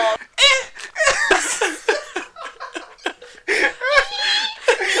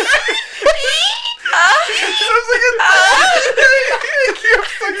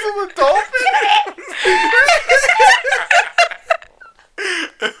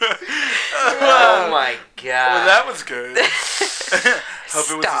Oh my god. Well, that was good.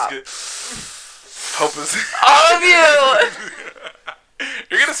 Hope it was as good. Hope it was. All of you.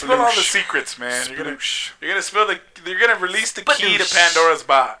 You're gonna spill all the secrets, man. You're gonna spill the. You're gonna release the key to Pandora's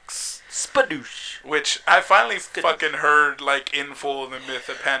box. Spadoosh. Which I finally fucking heard like in full the myth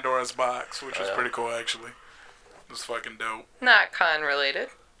of Pandora's box, which was pretty cool actually. It was fucking dope. Not con related.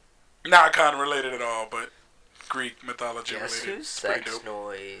 Not con related at all, but Greek mythology Guess related. who's It's pretty sex dope.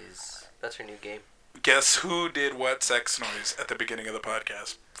 noise? That's her new game. Guess who did what sex noise at the beginning of the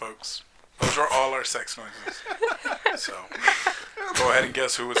podcast, folks? Those are all our sex noises. So, go ahead and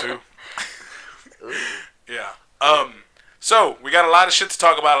guess who was who. Yeah. So, we got a lot of shit to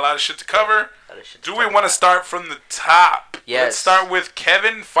talk about, a lot of shit to cover. Do we want to start from the top? Yes. Let's start with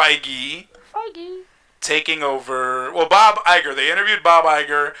Kevin Feige taking over. Well, Bob Iger. They interviewed Bob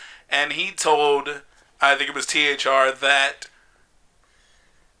Iger, and he told, I think it was THR, that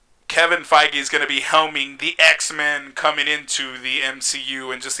Kevin Feige is going to be helming the X-Men coming into the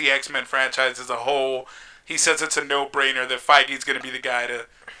MCU and just the X-Men franchise as a whole. He says it's a no-brainer that Feige is going to be the guy to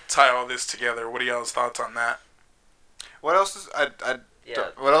tie all this together. What are y'all's thoughts on that? What else is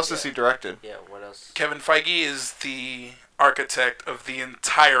what else has he directed? Yeah, what else? Kevin Feige is the architect of the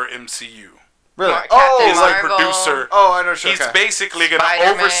entire MCU. Really? Captain He's like Marvel. producer. Oh, I know. He's Okay. basically going to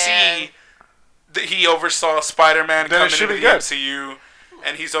Spider-Man. oversee. He oversaw Spider-Man Then it coming should into be the good. MCU,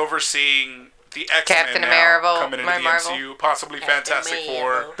 and he's overseeing the X-Men Captain now Marvel, coming into the Marvel. MCU, possibly Fantastic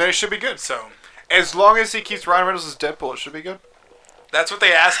Four. Then it should be good. So As long as he keeps Ryan Reynolds as Deadpool, it should be good. that's what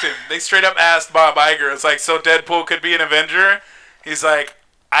they asked him. They straight up asked Bob Iger. It's like, so Deadpool could be an Avenger? He's like,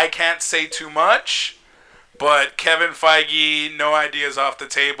 I can't say too much, but Kevin Feige, no ideas off the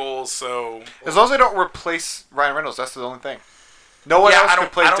table, so... As long as they don't replace Ryan Reynolds, that's the only thing. No one else can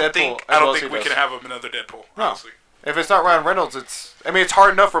play Deadpool. I don't think we can have another Deadpool, No. honestly. If it's not Ryan Reynolds, it's... I mean, it's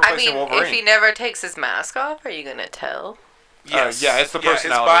hard enough I replacing mean, Wolverine. if he never takes his mask off, are you gonna tell? Yes. yeah, it's the His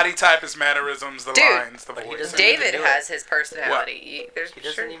personality. body type, his mannerisms, the Dude, lines, the but he voice. doesn't David do it. has his personality. There's He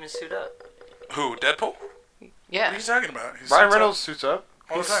doesn't even suit up. Who, Deadpool? What Yeah. are you talking about? He Ryan suits Reynolds up suits up.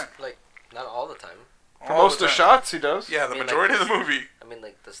 all the time. Like, not all the time. For All most of the time. shots, he does. Yeah, the I mean, majority like of the movie. I mean,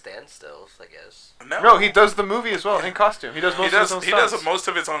 like, the standstills, I guess. No, he does the movie as well in costume. He does most He of does. his own He stunts. does most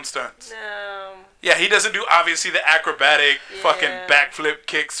of his own stunts. No. Yeah, he doesn't do obviously the acrobatic fucking Yeah. backflip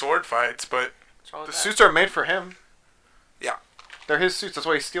kick sword fights, but What's wrong with The that? suits are made for him. Yeah. They're his suits. That's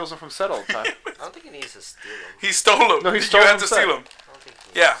why he steals them from set all the time. I don't think he needs to steal them. he stole them. No, he You stole had them to set. steal them. I don't think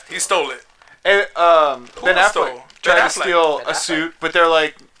Yeah, he stole it. And Ben else Affleck stole? tried Ben to Affleck. steal Ben a Affleck. suit, but they're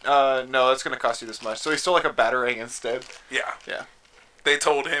like, no, that's going to cost you this much. So he stole like a batarang instead. Yeah. Yeah. They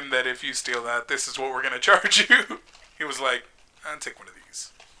told him that if you steal that, this is what we're gonna charge you. He was like, I'll take one of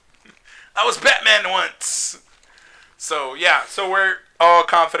these. I was Batman once. So yeah, so we're all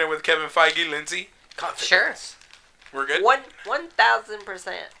confident with Kevin Feige, Lindsay. Sure. We're good.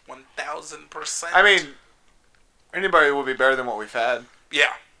 1,000%. 1000%. I mean, anybody will be better than what we've had.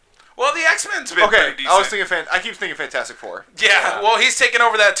 yeah. Well, the X-Men's been Okay, pretty decent. I was thinking, I keep thinking Fantastic Four. Yeah, well, he's taking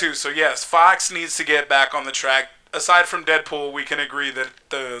over that too. So yes, Fox needs to get back on the track. Aside from Deadpool, we can agree that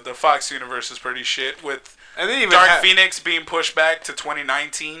the Fox universe is pretty shit. With And they didn't even Dark have, Phoenix being pushed back to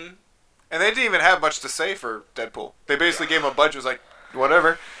 2019. and they didn't even have much to say for Deadpool. They basically gave him a budget. It was like,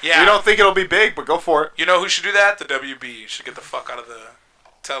 whatever. Yeah. We don't think it'll be big, but go for it. You know who should do that? The WB should get the fuck out of the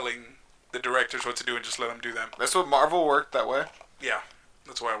telling the directors what to do and just let them do them. That's what Marvel worked that way. Yeah,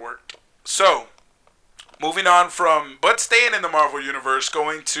 that's why it worked. So, moving on from, but staying in the Marvel universe,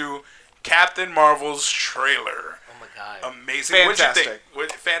 going to Captain Marvel's trailer. Oh my god. Amazing. What'd you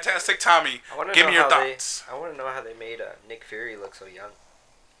think? Fantastic, Tommy. I wanna Give know me your how thoughts. I want to know how they made Nick Fury look so young.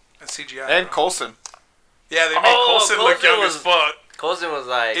 That's CGI. And bro. Coulson. Yeah, they made Coulson look Coulson young was- as fuck. Coulson was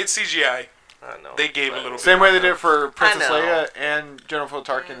like, It's CGI. I don't know. they gave a but- little Same way they did it for I Princess know. Leia and Jennifer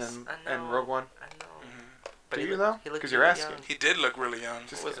Tarkin Yes, I and know. Rogue One. I know. Mm-hmm. But Do he you looked- know? he looked 'Cause you're really asking. young. He did look really young.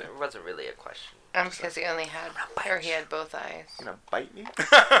 It wasn't really a question. Because he only had, or he had both eyes. You gonna bite me?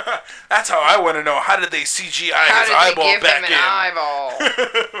 That's how I want to know. How did they CGI How his did eyeball they give back him an in? eyeball?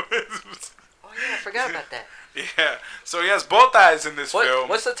 Oh yeah, I forgot about that. Yeah. So he has both eyes in this film.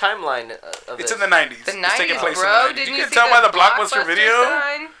 What's the timeline of It's this? in the 90s. The It's taking 90s, place bro. in the 90s. Didn't You you can see tell by the Blockbuster video.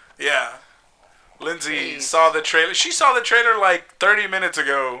 sign? Yeah. Lindsay Jeez. saw the trailer. She saw the trailer like 30 minutes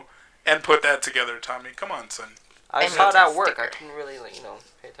ago and put that together, Tommy. Come on, son. I And saw it that's at a work. I sticker. couldn't really,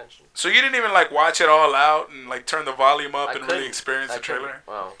 pay attention. So you didn't even like watch it all out and like turn the volume up I and couldn't. really experience I the trailer? couldn't.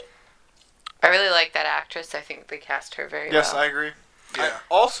 Wow. I really like that actress. I think they cast her very Yes, well. I agree. Yeah.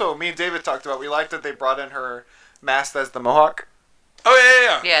 Also, me and David talked about, we liked that they brought in her mask as the mohawk Oh,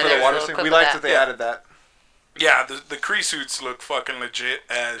 yeah. Yeah, for there's the a water little scene. clip We of liked that. that they Yeah. added that. Yeah, the Kree suits look fucking legit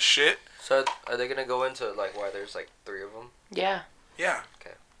as shit. So are they gonna go into like why there's like 3 of them? Yeah. Yeah.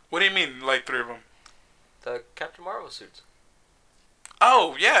 Okay. What do you mean, like 3 of them? The Captain Marvel suits.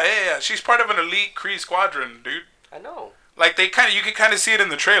 Oh, yeah. She's part of an elite Kree squadron, dude. I know. Like, you can kind of see it in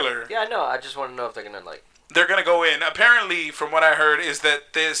the trailer. Yeah, I know. I just want to know if they're gonna like. They're going to go in. Apparently, from what I heard, is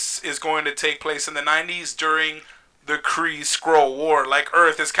that this is going to take place in the 90s during the Kree-Skrull War. Like,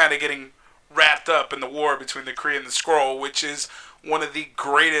 Earth is kind of getting wrapped up in the war between the Kree and the Skrull, which is one of the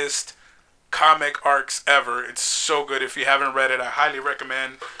greatest comic arcs ever. It's so good. If you haven't read it, I highly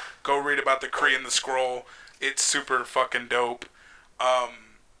recommend go read about the Kree and the Skrull. It's super fucking dope.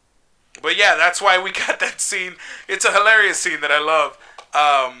 But yeah, that's why we got that scene. It's a hilarious scene that I love.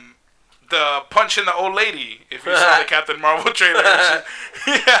 The punch in the old lady. If you saw the Captain Marvel trailer,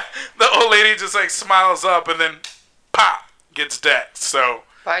 yeah, the old lady just like smiles up and then pop gets decked. So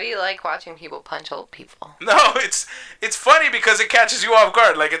Why do you like watching people punch old people? no, it's funny because it catches you off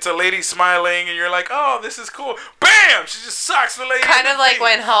guard. Like it's a lady smiling and you're like, oh, this is cool. Bam! She just sucks the lady. Kind in of the like face.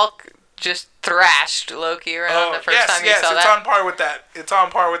 when Hulk just thrashed Loki around the first time you saw it's that. on par with that. It's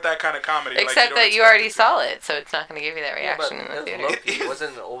on par with that kind of comedy. Except don't that you expect already it to. saw it, so it's not going to give you that Yeah, but reaction in the it was theater. Loki. It It is-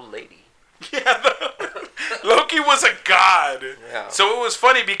 wasn't an old lady. Yeah, Loki was a god. Yeah. So it was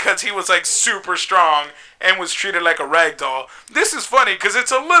funny because he was like super strong and was treated like a rag doll. This is funny because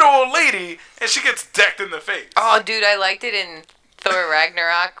it's a little old lady and she gets decked in the face. Oh, dude, I liked it in Thor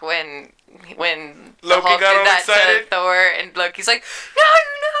Ragnarok when the Loki Hulk got did all that excited? to Thor, and Loki's like, "Now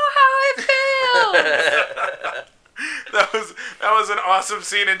you know how it feels." That was an awesome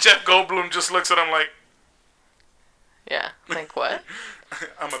scene, and Jeff Goldblum just looks at him like, Yeah, like what?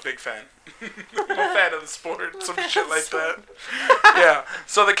 I'm a big fan. I'm a fan of the sport, some shit like that. Yeah.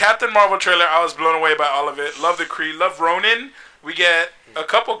 So the Captain Marvel trailer, I was blown away by all of it. Love the Kree, love Ronin. We get a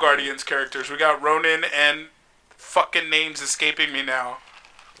couple Guardians characters. We got Ronin and fucking names escaping me now.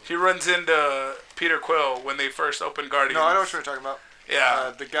 He runs into Peter Quill when they first opened Guardians. No, I know what you're talking about.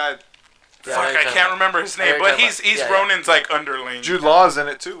 Yeah. The guy, Yeah, Fuck, I can't remember his I know name, what but you're he's talking about. Yeah, Ronin's like underling. Jude Law's in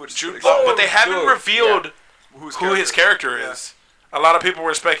it too, which is Jude pretty Law, exciting. but they haven't Dude, revealed Whose who his character Yeah. is. A lot of people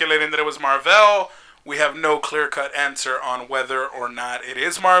were speculating that it was Marvel. We have no clear-cut answer on whether or not it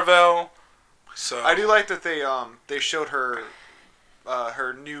is Marvel. So I do like that they showed her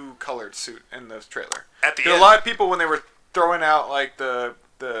her new colored suit in the trailer. at the 'Cause end. a lot of people when they were throwing out like the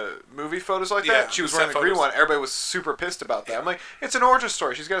movie photos like Yeah, that, she was the wearing set the green photos. one. Everybody was super pissed about that. I'm like, it's an origin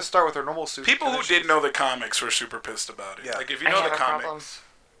story. She's got to start with her normal suit. People and who then did know the comics were super pissed about it. Yeah. Like if you I know have the a comics, problem.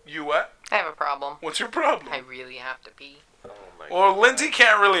 you what? I have a problem. What's your problem? I really have to pee. Oh my Well, God. Lindsay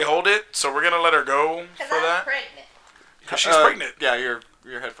can't really hold it, so we're gonna let her go for that. pregnant. Because she's pregnant. Yeah, your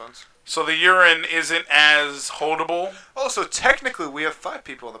headphones. So the urine isn't as holdable. Oh, so technically we have 5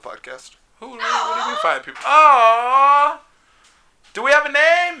 people on the podcast. What do you mean 5 people? Aww. Do we have a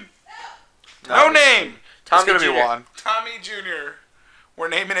name? No name. It's Tommy gonna be Jr. Juan. Tommy Jr. We're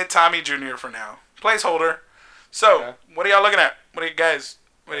naming it Tommy Jr. for now. Placeholder. So, Okay. what are y'all looking at? What are you guys?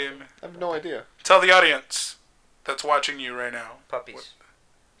 What do you I have no idea. tell the audience that's watching you right now? Puppies.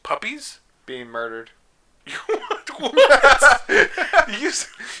 Puppies? Being murdered. What? You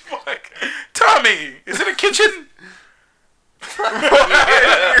fuck. Tommy, is it a kitchen? In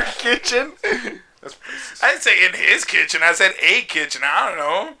your kitchen? That's racist. I didn't say in his kitchen. I said a kitchen. I don't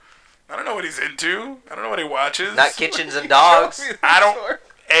know. I don't know what he's into. I don't know what he watches. Not kitchens and dogs. Show me the I don't- store.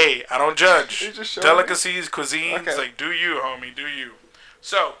 Hey, I don't judge. You just showed me. Delicacies, cuisines, Okay. like do you, homie, do you.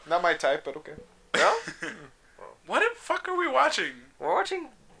 So, Not my type, but okay. No? what the fuck are we watching? We're watching.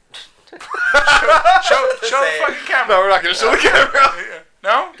 Show the Say it. fucking camera. No, we're not gonna show the camera.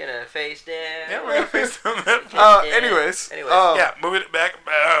 No? Gonna face down. Yeah, we're gonna face them. Yeah. Anyways. Anyways. Yeah, move it back.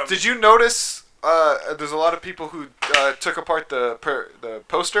 Did you notice? There's a lot of people who took apart the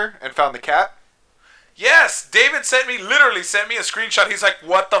poster and found the cat. Yes, David literally sent me a screenshot. He's like,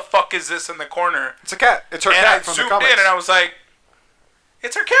 "What the fuck is this in the corner?" It's a cat. It's her And I cat from the zoomed comics. in and I was like,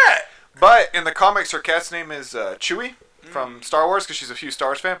 "It's her cat." But in the comics, her cat's name is Chewie from Star Wars because she's a huge Star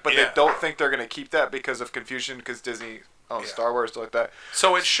Wars fan. But Yeah. they don't think they're gonna keep that because of confusion because Disney owns Yeah. Star Wars stuff like that.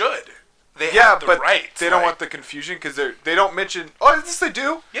 So it should. They Yeah, have the but right. they don't like- want the confusion because they don't mention. Oh, yes, they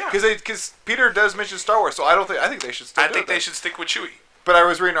do. Yeah. Because Peter does mention Star Wars, so I think they should still. I do think it they then. should stick with Chewie. But I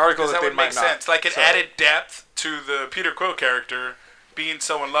was reading an article Because that that they would might make not. sense. Like it So- added depth to the Peter Quill character being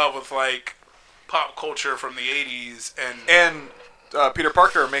so in love with like pop culture from the 80s And Peter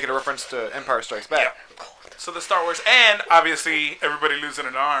Parker making a reference to Empire Strikes Back. Yeah. So the Star Wars, and obviously everybody losing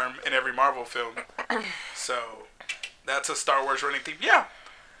an arm in every Marvel film. So that's a Star Wars running theme. Yeah.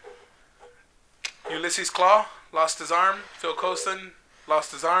 Ulysses Claw lost his arm. Phil Coulson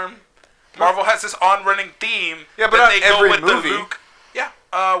lost his arm. Marvel has this on-running theme. Yeah, but that not they go every with movie. The Luke. Yeah.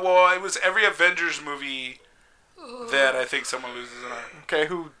 Well, it was every Avengers movie that I think someone loses an arm. Okay,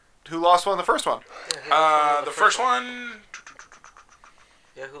 who lost one in the first one? The first one.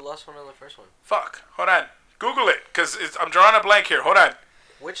 Yeah, who lost one on the first one? Fuck. Hold on. Google it, because I'm drawing a blank here. Hold on.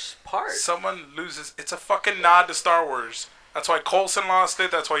 Which part? Someone loses. It's a fucking nod to Star Wars. That's why Coulson lost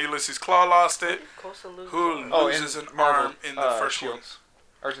it. That's why Ulysses Claw lost it. Coulson loses Who an arm? Oh, loses in an Marvel, arm in the first one? Shields.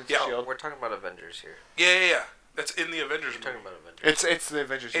 Agents Yeah. of Shield. We're talking about Avengers here. Yeah. That's in the Avengers We're talking movie. about Avengers. It's the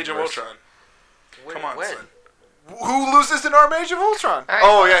Avengers. Age of universe. Ultron. When? Come on, when? son. Who loses an arm in Age of Ultron? All right.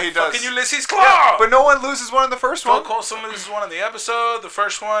 Oh yeah, he does. Fucking Ulysses Claw! Yeah, but no one loses one in the first Phil one. Coulson loses one in the episode. The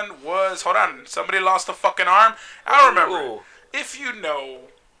first one was... Hold on. Somebody lost a fucking arm. I don't remember. Ooh. If you know,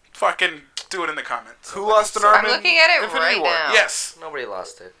 fucking do it in the comments. Who lost an arm I'm in looking at it Infinity right War? now. Yes. Nobody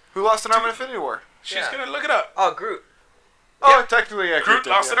lost it. Who lost an arm in Infinity War? She's Yeah. going to look it up. Oh, Groot. Oh, technically, yeah. Groot did,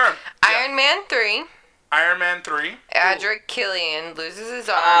 lost yeah. an arm. Iron Man 3. Iron Man 3. Adric Killian loses his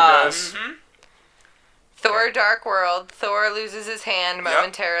arm. Yes. Mm-hmm. Thor Dark World. Thor loses his hand Yep.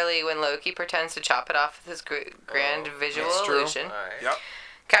 momentarily when Loki pretends to chop it off with his grand visual that's true. illusion. Alright. Yep.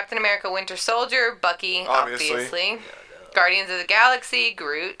 Captain America Winter Soldier. Bucky, Obviously. obviously. Guardians of the Galaxy.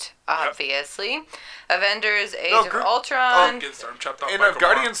 Groot, obviously. Avengers Age No, of Groot- Ultron. Gets his arm chopped off In by Gamora.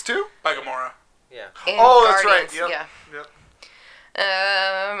 Guardians 2? By Gamora. Yeah. And Oh, that's right. Guardians, Yep. Yeah. Yep.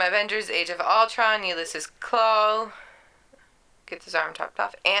 Avengers Age of Ultron. Ulysses Claw gets his arm chopped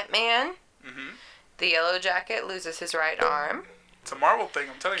off. Ant-Man. Mm-hmm. The Yellow Jacket loses his right arm. It's a Marvel thing,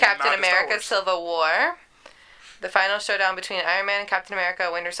 I'm telling you. Captain not a Star America Wars. Civil War. The final showdown between Iron Man and Captain America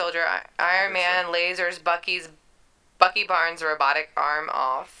Winter Soldier. Iron Man lasers Bucky Barnes' robotic arm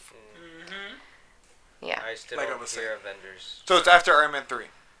off. Mm-hmm. Yeah. I still Like I don't was hear saying. Avengers. So it's after Iron Man 3.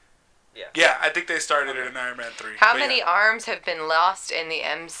 Yeah, I think they started it in Iron Man 3. How but many yeah. arms have been lost in the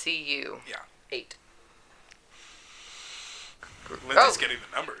MCU? 8. Lindsay's Oh. getting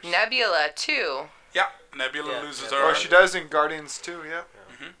the numbers. Nebula 2. Yeah, Nebula Yeah, loses Nebula. her Oh, arm. she does in Guardians 2, yeah.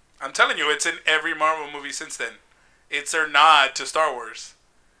 I'm telling you, it's in every Marvel movie since then. It's their nod to Star Wars.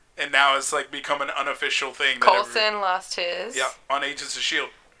 And now it's like become an unofficial thing. that Coulson lost his. Yep, on Agents of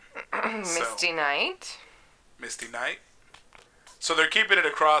S.H.I.E.L.D. Misty Knight. Misty Knight. So they're keeping it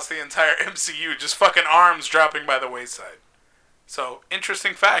across the entire MCU, just fucking arms dropping by the wayside. So,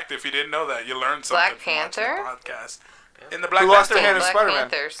 interesting fact, if you didn't know that, you learned something Black from watching Panther? the podcast. In the Black Who lost Panther their hand in Black Spider-Man?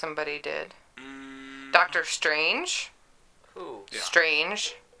 Panther, somebody did. Mm, Doctor Strange. Who? Yeah.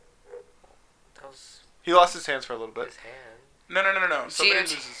 Strange. That was He lost his hands for a little bit. his hand. No. Somebody Geot-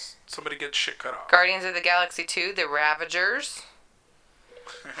 loses. Somebody gets shit cut off. Guardians of the Galaxy 2, The Ravagers.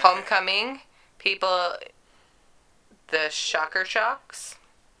 Homecoming. People. The Shocker Shocks.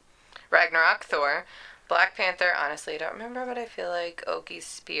 Ragnarok, Thor. Black Panther, honestly, I don't remember, but I feel like Oki's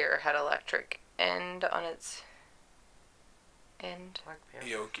spear had electric end on its end. Black Panther.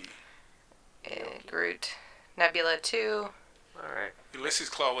 Yoki. Groot. Nebula 2. Alright. Ulysses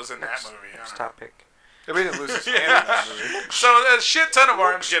Claw was in that movie. I Next don't know. topic. Yeah, but he didn't lose his hand in that movie. So a shit ton of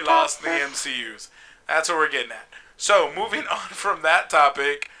arms get lost in the MCUs. That's what we're getting at. So moving on from that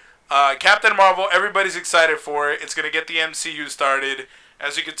topic, Captain Marvel, everybody's excited for it. It's going to get the MCU started.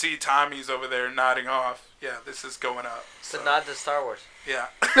 As you can see, Tommy's over there nodding off. Yeah, this is going up. It's a nod to Star Wars. Yeah.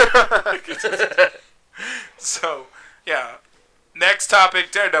 So, yeah. Next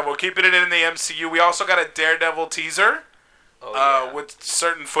topic, Daredevil. Keeping it in the MCU. We also got a Daredevil teaser. Oh, yeah. With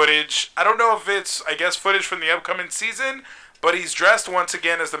certain footage. I don't know if it's, I guess, footage from the upcoming season, but he's dressed once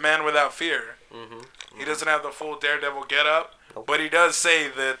again as the Man Without Fear. Mm-hmm. He doesn't have the full Daredevil getup, Nope. but he does say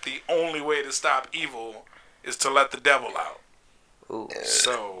that the only way to stop evil is to let the devil out. Ooh.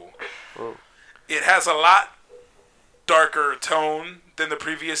 So, Ooh. it has a lot darker tone than the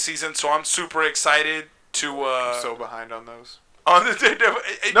previous season, so I'm super excited to, I'm so behind on those. on the Daredevil.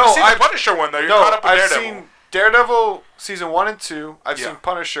 No, You've seen I've- the Punisher one, though. You're No, caught up with I've Daredevil. seen Daredevil season 1 and 2. I've Yeah. seen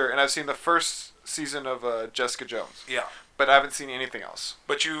Punisher, and I've seen the first season of Jessica Jones. Yeah. But I haven't seen anything else.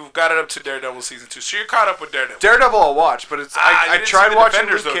 But you've got it up to Daredevil season 2, so you're caught up with Daredevil. Daredevil I'll watch, but it's you I didn't tried see the watching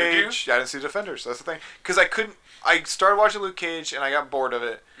Defenders, Luke though, did you? Cage. Yeah, I didn't see Defenders. That's the thing. Because I couldn't. I started watching Luke Cage, and I got bored of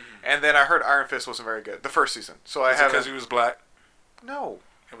it. And then I heard Iron Fist wasn't very good. The first season. So I Is it because haven't. he was black? No.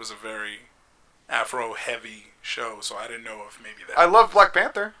 It was a very Afro-heavy show, so I didn't know if maybe that. I love Black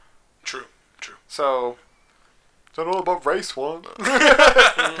Panther. True. So. It's not all about race, one. Just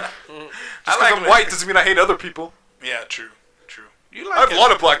I because like I'm it. white doesn't mean I hate other people. Yeah, true. You I have a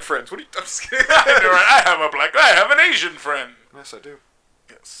lot of black friends. What are you? I'm just kidding. I have an Asian friend. Yes, I do.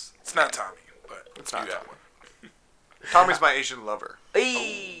 Yes, it's not Tommy, but It's not you got Tommy. one. Tommy's my Asian lover.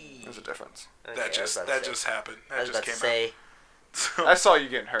 Hey. There's a difference. Okay, That I was just about to say. happened. I That was just about to came out. say. So, I saw you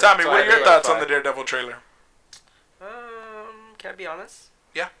getting hurt. Tommy, so what I are your had to thoughts on clarify. the Daredevil trailer? Can I be honest?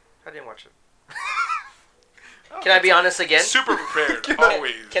 Yeah. I didn't watch it. Can I be honest again? Super prepared,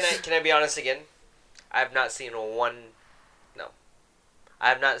 always. Can I be honest again? I have not seen I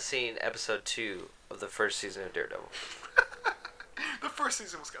have not seen episode 2 of the first season of Daredevil. The first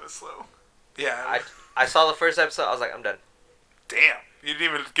season was kind of slow. Yeah. I saw the first episode. I was like, I'm done. Damn. You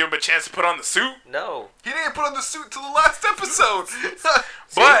didn't even give him a chance to put on the suit? No. He didn't put on the suit till the last episode.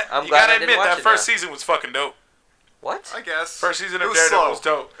 But I'm you glad I gotta didn't admit, watch that it first now. season was fucking dope. What? I guess. First season It of was Daredevil slow. was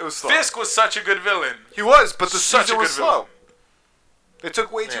dope. It was slow. Fisk was such a good villain. He was, but the Such a season good was slow. villain. It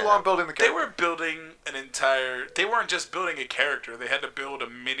took way too Yeah. long building the They character. were building an entire... They weren't just building a character. They had to build a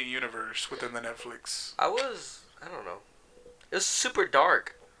mini-universe within the Netflix. I don't know. It was super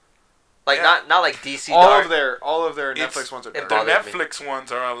dark. Like, Yeah. not like DC all dark. of their It's- Netflix ones are The dark. bothered me. Netflix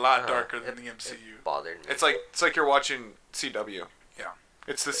ones are a lot darker It- than the MCU. It bothered me. It's like you're watching CW. Yeah.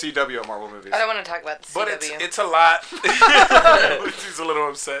 It's the CW of Marvel movies. I don't want to talk about the But CW. it's a lot... She's a little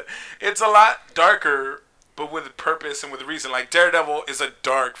upset. It's a lot darker, but with purpose and with reason. Like, Daredevil is a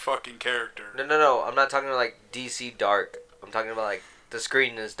dark fucking character. No. I'm not talking about like DC dark. I'm talking about like the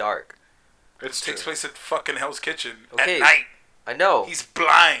screen is dark. It It's takes true. place at fucking Hell's Kitchen Okay. at night. I know. He's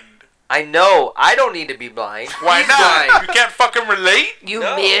blind. I know. I don't need to be blind. Why He's not? blind. You can't fucking relate? You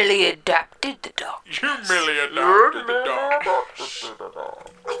No. merely adapted the dog. You merely adopted the dog.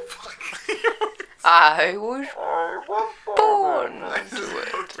 I was born.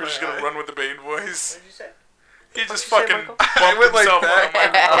 We're just gonna run with the Bane voice. What did you say? He just What'd fucking you say, bumped I went like himself that.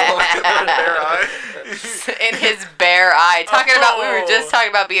 on a Bare eye. In his bare eye. We were just talking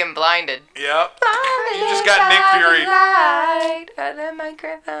about being blinded. Yep. You just got Nick Fury. Light of the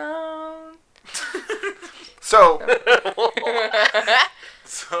microphone. So,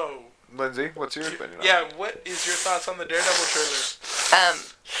 So, Lindsay, what's your opinion on yeah, it? what is your thoughts on the Daredevil trailer?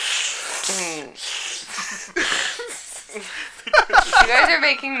 You guys are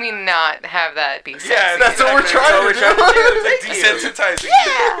making me not have that be sexy. Yeah, That's what we're exactly. trying to do. It's like desensitizing.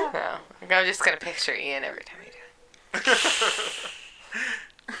 No, I'm just gonna picture Ian every time you do it.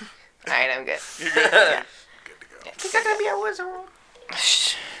 Alright, I'm good. You're good. Yeah. Good to go. I think I'm gonna be a wizard.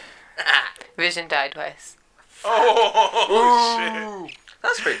 Shh. Vision died twice. Oh, shit.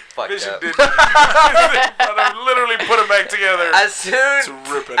 That's pretty fucked Vision up. did. I literally put them back together. As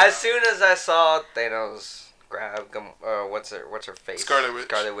rip it out. soon as I saw Thanos grab what's her face? Scarlet Witch.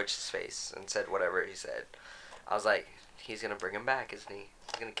 Scarlet Witch's face and said whatever he said. I was like, he's gonna bring him back, isn't he?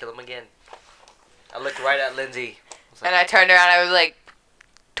 He's gonna kill him again. I looked right at Lindsay. And I turned around, I was like,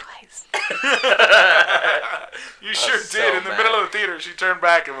 twice. You sure was did. so In the mad. middle of the theater, she turned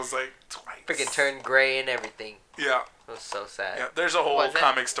back and was like, twice. Freaking turned gray and everything. Yeah. It was so sad. Yeah. There's a whole Was it?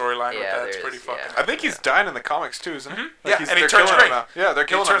 comic storyline with Yeah, that. It's there pretty is, fucking. yeah. I think he's dying in the comics too, isn't he? Mhm. Yeah, he's- and he they're turns killing gray. him now. Yeah, they're He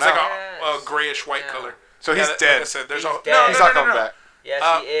killing him turns now. like a grayish white Yeah. color. So he's Like I dead. said, there's He's a dead. He's not coming back. Yes,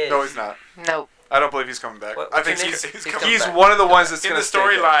 Uh, he is. No, he's not. Nope. I don't believe he's coming back. What- I think what's he's his name? he's coming he's back. one of the ones that's In gonna the stay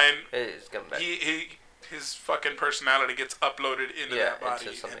dead. storyline. He's coming back. His fucking personality gets uploaded into Yeah, that body.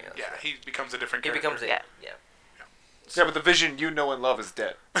 into something and else, yeah, yeah. he becomes a different He character. becomes it. Yeah. Yeah. Yeah, but the Vision you know and love is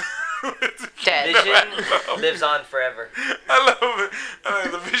dead. Dead. Vision lives on forever. I love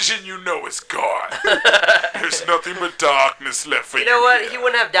it. The Vision you know is gone. There's nothing but darkness left for you. You know what? here. He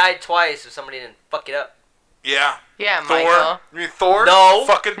wouldn't have died twice if somebody didn't fuck it up. Yeah. Yeah, Thor. Michael. You mean Thor? No.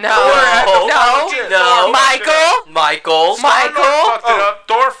 Fucking No. Thor had to No. fucking- No. Thor fucked it up. Michael. Michael. Michael. Star-Lord fucked it up.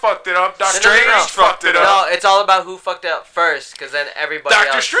 Thor fucked it up. Doctor No, no, no, Strange no. fucked it No, up. it's all about who fucked it up first, because then everybody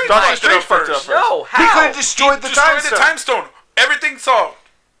Doctor else. Strange Doctor fucked it Strange up fucked it up first. first. No, He how? could have destroyed the time Destroyed the stone. time stone. Everything solved.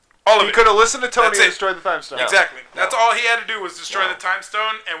 All of He it. could have listened to Tony That's and it. destroyed the time stone. No. Exactly. That's No. all he had to do was destroy No. the time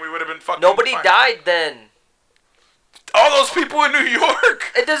stone, and we would have been fucking Nobody fine. died then. All those people in New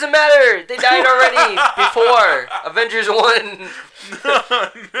York. It doesn't matter. They died already before Avengers 1.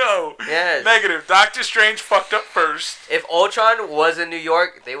 No. Yes. Negative. Doctor Strange fucked up first. If Ultron was in New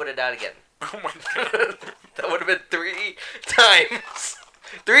York, they would have died again. Oh my god. That would have been 3 times.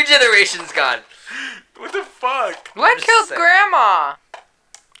 3 generations gone. What the fuck? What just killed saying. Grandma?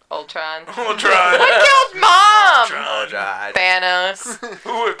 Ultron. Ultron. What killed Mom? Ultron. Thanos.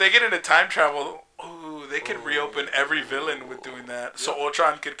 Ooh, if they get into time travel, they could reopen every villain with doing that. So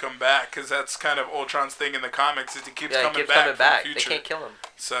Ultron could come back, because that's kind of Ultron's thing in the comics, is he keeps Yeah, coming he keeps back coming from back. the They future. can't kill him.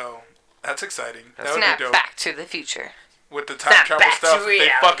 So that's exciting. That would Snap be dope. back to the future. With the time Snap travel back stuff, to if they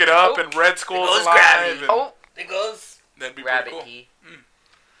reality. fuck it up Oh. and Red Skull's goes alive, Gravity. and Oh, It goes that'd be rabbit pretty cool. key.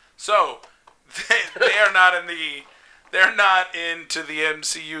 So they are not in the. They're not into the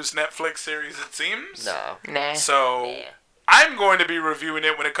MCU's Netflix series, it seems. No. nah. So Yeah. I'm going to be reviewing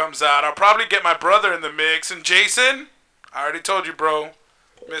it when it comes out. I'll probably get my brother in the mix. And Jason, I already told you, bro.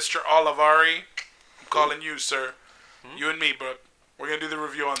 Mr. Olivari, I'm calling you, sir. You and me, bro. We're going to do the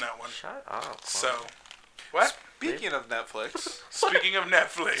review on that one. Shut up. So, what? Speaking of Netflix, Speaking of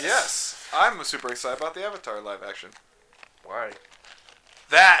Netflix. yes, I'm super excited about the Avatar live action. Why?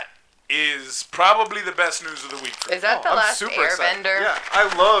 That is probably the best news of the week for me. Is that the I'm last super excited. Airbender? Yeah, I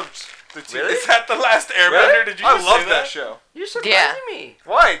loved the TV. Really? Is that the last Airbender? Really? Did you I just love say that show. You're surprising Yeah. me.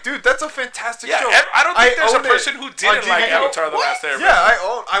 Why, dude? That's a fantastic Yeah, show. I don't think there's a own it person who on didn't like DVD. Avatar The Last Airbender.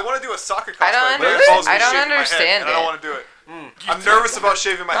 Yeah, I want to do a soccer cosplay. I don't but it understand- involves me I don't shaving my head, understand and I don't it. want to do it. Mm. I'm nervous about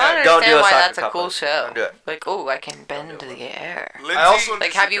shaving my I don't head. Don't do understand a why soccer that's a couple. cool show. Don't do it. Like, oh, I can bend to the air. Lindsay, I also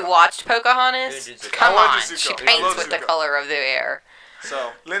Like, have you watched Pocahontas? Dude, Zuko. Come I wanna on, do she Zuko. I paints love with the Zuko. color of the air.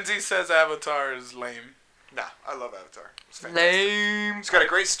 So, Lindsay says Avatar is lame. nah, I love Avatar. It's fantastic. Lame. It's got a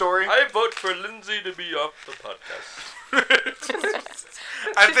great story. I vote for Lindsay to be off the podcast.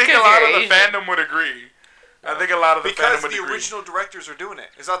 I think a 'cause lot you're of the Asian. fandom would agree. I think a lot of the Because fandom would the agree. original directors are doing it.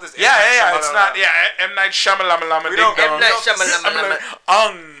 It's not this. Yeah. It's not. Yeah, M. Night Shyamalan. We don't- M. Night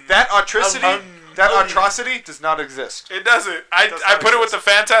Shyamalan. That atrocity, that Um, atrocity does not exist. It doesn't. I Does I not put it with exist.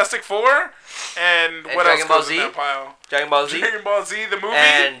 the Fantastic Four, and what Dragon else Ball goes in Z? that pile? Dragon Ball Z Dragon Ball Z, the movie.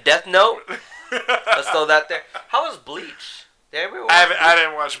 and Death Note. Let's throw that there. How was Bleach? Did everyone I watch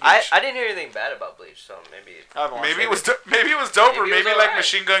didn't watch Bleach. I didn't hear anything bad about Bleach, so maybe. I haven't watched Maybe it. it was maybe it was dope, or Maybe it was maybe like alright.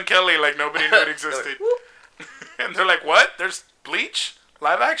 Machine Gun Kelly, like nobody knew it existed. And they're like, "What? There's Bleach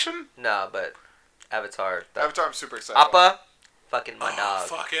live action?" Nah, but Avatar. Avatar. I'm super excited. about. Appa, fucking my Oh, dog.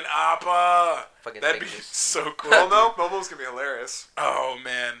 fucking Appa! Fucking That'd be fingers. so cool. Well, no, Momo's gonna be hilarious. Oh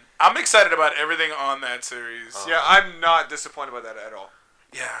man, I'm excited about everything on that series. Oh. Yeah, I'm not disappointed by that at all.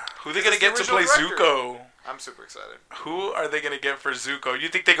 Yeah, who are they Because gonna it's get the to play original director. Zuko? I'm super excited. Who are they gonna get for Zuko? You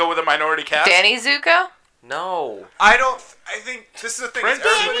think they go with a minority cast? Danny Zuko? No. I think this is the thing. is Prince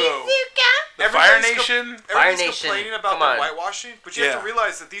everybody- Zuko. The Fire everybody's Nation. Fire Everybody's Nation, complaining about come the on. whitewashing, but you have Yeah. to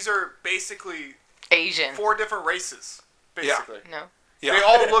realize that these are basically Asian. 4 different races. Basically, No. Yeah. they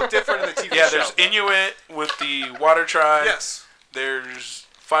all look different in the TV Yeah, show. there's Inuit with the Water Tribe. Yes. There's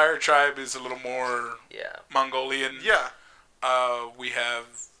Fire Tribe is a little more Yeah. Mongolian. Yeah. We have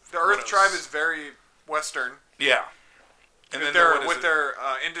The what Earth else? tribe is very Western. Yeah. And With then their what is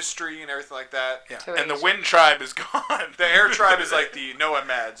it? industry and everything like that. Yeah. So And the Asian. Wind Tribe is gone. The Air tribe is like the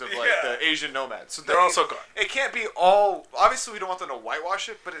nomads of like Yeah. the Asian nomads. So They're also gone. It can't be all. Obviously, we don't want them to whitewash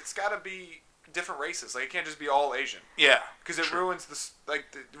it, but it's got to be different races. Like it can't just be all Asian Yeah. because it ruins this. Like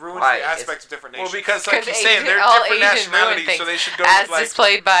it ruins Why? the aspects of different Well, nations. because like Because he's saying, they're all different Asian ruin nationalities, so things, they should go as with like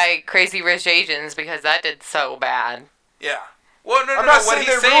displayed by Crazy Rich Asians, because that did so bad. yeah. Well, no. I'm not What saying he's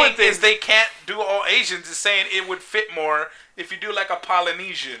they ruin saying things. is they can't do all Asians. He's saying it would fit more if you do like a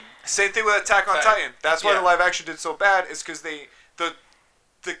Polynesian. Same thing with Attack on Right. Titan. That's why Yeah. the live action did so bad. Is because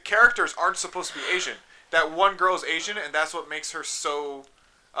the characters aren't supposed to be Asian. That one girl's Asian, and that's what makes her so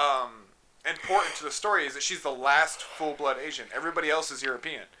important to the story. Is that she's the last full-blood Asian. Everybody else is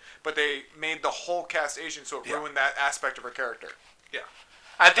European, but they made the whole cast Asian, so it Yeah. ruined that aspect of her character.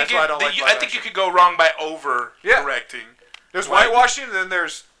 I think That's why I don't like I live think you action. could go wrong by over Yeah. correcting. There's Why- whitewashing, and then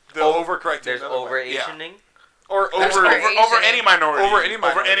there's the overcorrecting. There's the other over way. Yeah. Asianing. or There's over over- over any minority. over any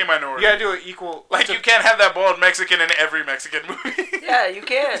minority. You Yeah, do it equal. Like to- you can't have that bald Mexican in every Mexican movie. Yeah, you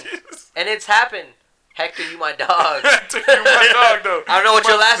can. And it's happened. Hector, you my dog. Hector, you my dog though. I don't know what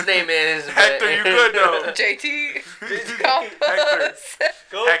your last name is. But Hector, you good though. JT. Hector.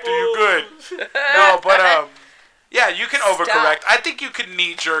 Hector, you good. No, but yeah, you can overcorrect. I think you could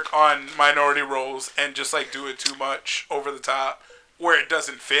knee jerk on minority roles and just like do it too much over the top where it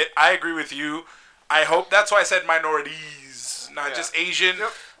doesn't fit. I agree with you. I hope that's why I said minorities, not Yeah. just Asian.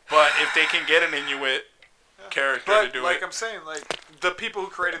 Yep. But if they can get an Inuit character to But do like it, I'm saying, like the people who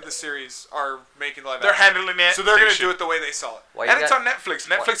created the series are making live they're action. handling it. So they're they gonna should. do it the way they saw it. Why And you it's got- on Netflix.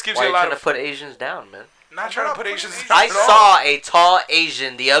 Netflix gives why you a lot trying to of. put Asians down, man? Not trying to not put putting Asians. Asians down I at all. saw a tall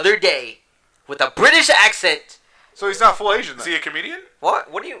Asian the other day with a British accent. So he's not full Asian Is then. he a comedian?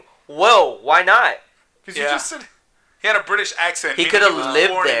 What? What do you? Whoa! Why not? Because you Yeah. just said He had a British accent. He meaning could have was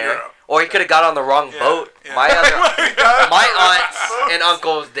lived born in there, Europe. or he could have got on the wrong Yeah, boat. yeah. My other, God. my aunts and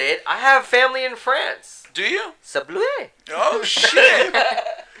uncles did. I have family in France. Do you? Sablé. Oh shit!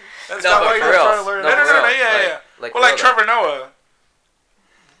 That's No, not but why for you're real. trying to learn No, it. no, no, no, for yeah, real. yeah. Like, Well, like for real, Trevor Noah,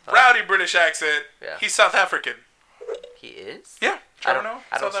 rowdy British accent. Yeah. He's South African. He is. Yeah, I Trevor don't. Noah.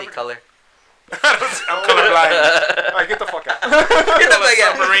 I don't South see African. color. I'm colorblind. Alright, get the fuck out.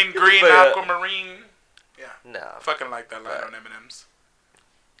 Submarine green, But, aquamarine. No. I fucking like that line Right. on M&M's.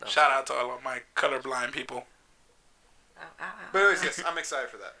 No. Shout out to all of my colorblind people. But anyways, yes, I'm excited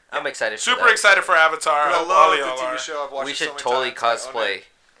for that. I'm excited. For Super that. excited for Avatar. But I All love the y'all TV are. show. I've watched We it so should many totally times. I own cosplay. it.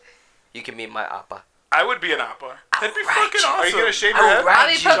 You can be my appa. I would be an Appa. That'd be fucking awesome. Are you gonna shave I your will head? ride I'll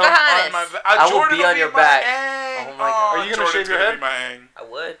be you. Pocahontas. I will Jordan be on your my back. Aang. Oh my God. Are you gonna Jordan's shave your gonna head? Be my Aang. I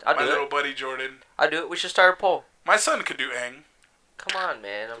would. I'll My do little it. buddy Jordan. I'll do it. We should start a poll. My son could do Aang. Come on,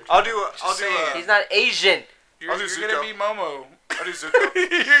 man. I'll do. saying. He's not Asian. You're, I'll do you're gonna Zuko. be Momo. I'll do Zuko.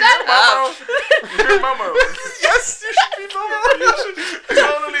 You're Momo. You're Momo. Yes, you should be Momo. You should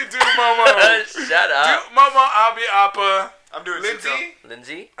totally do Momo. Shut Do up. Momo. I'll be Appa. I'm doing Zuko. Lindsay.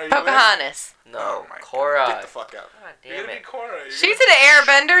 Lindsay? Are you Pocahontas. No. Oh my Cora. Get the fuck out. God You're damn gonna be it. Korra. You're She's an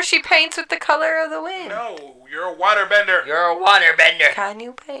airbender. She paints with the color of the wind. No, you're a waterbender. You're a waterbender. Can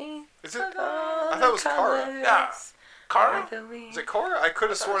you paint? Is it? I thought it was Kara. Yeah. Kara? Is it Korra? I could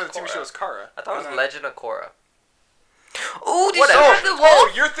have thought sworn it in the was TV show Korra. was Kara. I thought it was No. Legend of Korra. Ooh, did Whatever. she have the wolf?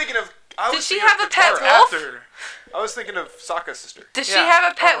 Oh, you're thinking of. Did she have a pet Katara. wolf? After. I was thinking of Sokka's sister. Did she Yeah.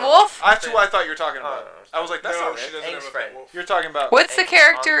 have a pet Oh. wolf? That's who I thought you were talking Oh, about. no, I was like, that's no, not she right. doesn't Aang's have a friend. pet wolf. You're talking about. What's the Aang,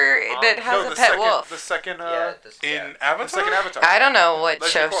 character on- that no, has the a pet second, wolf? The second. Yeah. In the Avatar? second Avatar. I don't know what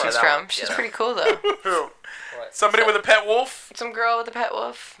Legend show of Korra. she's That from. one. She's Yeah, pretty cool though. Who? What? Somebody with a pet wolf? Some girl with a pet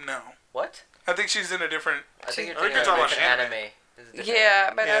wolf. No. What? I think she's in a different. I think you're I think thinking you're of talking a about different anime. This is a different Yeah,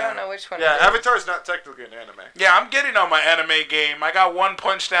 anime. but I Yeah. don't know which one. Yeah, it is. Avatar is not technically an anime. Yeah, I'm getting on my anime game. I got One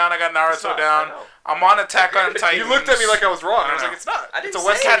Punch down. I got It's Naruto not, down. I know. I'm on Attack on Titan. You looked at me like I was wrong. I was I like, know. it's not. I It's didn't a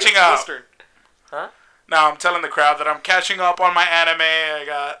Western. say it. Catching it's up. Western. Now I'm telling the crowd that I'm catching up on my anime. I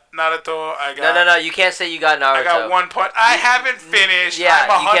got Naruto. I got. No. You can't say you got Naruto. I got One Punch. I haven't finished. Yeah,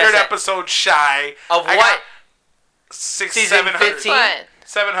 I'm you can't 100 say- episodes shy. Of I what? got Six, Season 700, 15? What?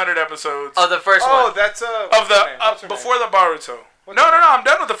 700 episodes Oh, the first Oh, one. that's of the what's her name? before the Baruto. What's No, her no, name? no. I'm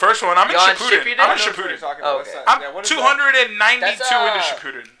done with the first one. I'm in You're on Shippuden. Shippuden? I'm I in know what you're Shippuden. talking about. What's Okay. that? I'm Yeah, what is that? 292 That's, into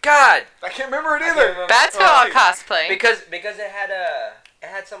Shippuden. God, I can't remember it I can't either. remember. That's Oh, called wait. cosplay. because it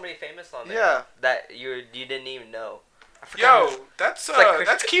had somebody famous on there. Yeah. That you didn't even know. I forgot Yo, who- that's like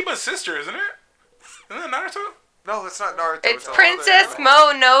that's Kiba's sister, isn't it? Isn't it Naruto? No, it's not Naruto. It's another Princess anime.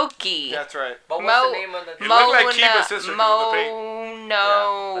 Monoki. That's right. But what's Mo- the name of the? It looked like Kiba's sister 'cause of the paint.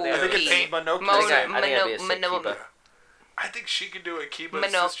 Monoki. Yeah, I think it's Paint. Monoki. Mo- I think I'd be a sick Mono- Kiba. I think she could do it. Kiba's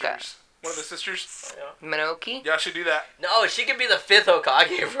Minoka. sisters. One of the sisters. Monoki. Y'all should do that. No, she could be the 5th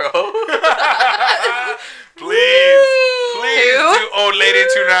Hokage, bro. Please Who? do old lady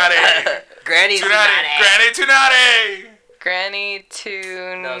Tsunade. Granny Tsunade. Tsunade. Granny Tsunade. Granny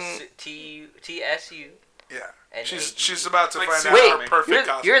Toon. No, TSU. Yeah. And She's about to Like find Sue- out Wait, her perfect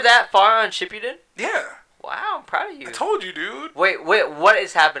costume. you're that far on Shippuden? Yeah. Wow, I'm proud of you. I told you, dude. Wait, what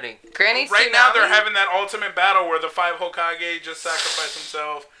is happening? Granny Right now they're Tsunami? having that ultimate battle where the 5 Hokage just sacrifice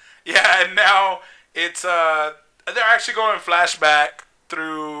himself. Yeah, and now it's they're actually going flashback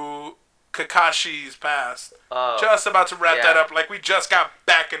through Kakashi's past. Oh, Just about to wrap yeah. that up. Like we just got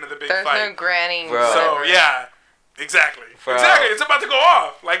back into the big There's no fight. Granny. Bro. So whatever. yeah, exactly. Bro. Exactly. It's about to go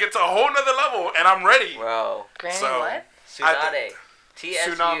off. Like it's a whole nother level, and I'm ready. bro. Granny So- what? Tsunade.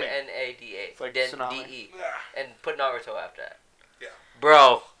 Tsunami. TSUNADA. It's like then tsunami. DE. Yeah. And put Naruto after that. Yeah.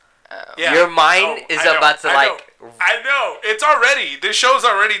 Bro, Oh. Yeah. your mind Oh, is I know, about to I like. know. I know. It's already. This show's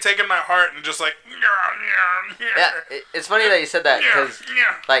already taken my heart and just like. Yeah, it's funny that you said that because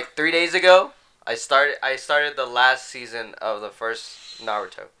like 3 days ago, I started the last season of the first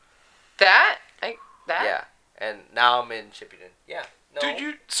Naruto. That? Like that? Yeah, and now I'm in Shippuden. Yeah. No. Dude,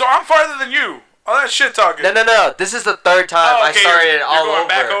 you. So I'm farther than you. All that shit talking. No. This is the third time Oh, I okay, started you're it all going over.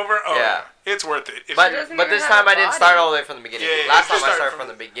 back over. Oh, Yeah. It's worth it. If But you're- doesn't but even this have time a I didn't start body. all the way from the beginning. Yeah, Last you time I started started from from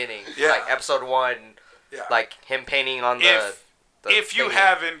the beginning. Yeah. Like episode 1, Yeah. like him painting on the. If- the if you thingy.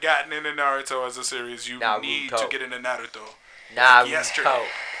 haven't gotten into Naruto as a series, you Naruto. need to get into Naruto. Naruto. Yesterday.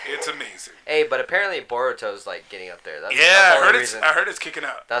 It's amazing. Hey, but apparently Boruto's like getting up there. That's, Yeah, that's I the only heard it's. reason. I heard it's kicking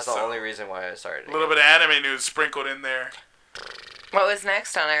out. That's the So, only reason why I started. A little bit of anime news sprinkled in there. What was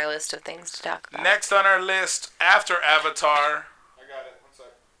next on our list of things to talk about? Next on our list after Avatar. I got it. One sec.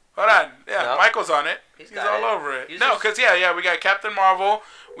 Hold on. Yeah, No. Michael's on it. He's He's got all it. over it. He's No, just- because, yeah, we got Captain Marvel.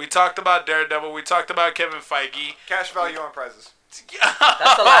 We talked about Daredevil. We talked about Kevin Feige. Cash value on prizes.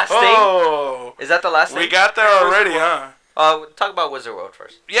 That's the last thing? Oh. Is that the last We thing? got there Yeah, already, Wizard huh? Talk about Wizard World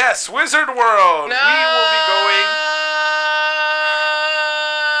first. Yes, Wizard World. No! We will be going.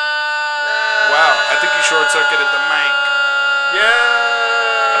 Wow, I think you short circuited the mic.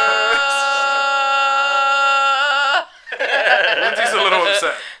 Lindsay's a little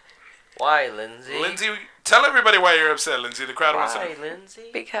upset. Why, Lindsay? Lindsay, tell everybody why you're upset, Lindsay. The crowd wants to Why, know. Lindsay?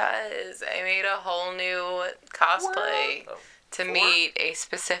 Because I made a whole new cosplay Oh, to For? meet a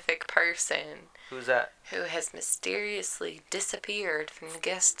specific person who's that? who has mysteriously disappeared from the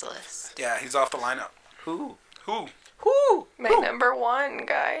guest list. Yeah, he's off the lineup. Who? Who? Who? My number one,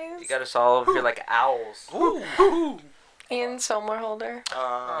 guys. You got us all over here like owls. Who? Who? Ian Somerhalder.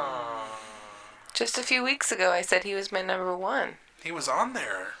 Just a few weeks ago, I said he was my number one. He was on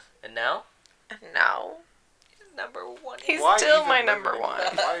there. And now? No. Number one. He's Why still even my live number anymore?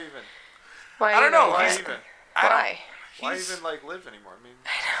 one. Why even? Why I don't know, Why he's- even? Why? Why He's- even like live anymore? I mean,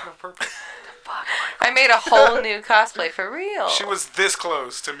 there's no purpose. I made a whole new cosplay for real. She was this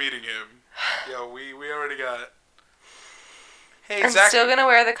close to meeting him. Yo, we already got. Hey, I'm Zach. still gonna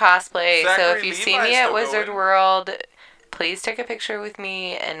wear the cosplay, so Zachary if you Levi's see me at still Wizard going. World, please take a picture with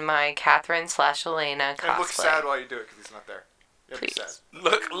me and my Catherine/Elena cosplay. And look sad while you do it because he's not there. You'll be sad.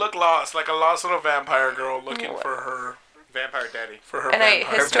 Please. Look lost, like a lost little vampire girl looking for her Vampire Daddy. And I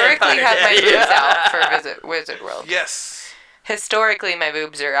vampire. historically vampire. had my boobs Yeah. out for Wizard World. Yes. Historically, my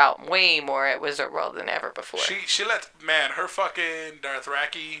boobs are out way more at Wizard World than ever before. She let her fucking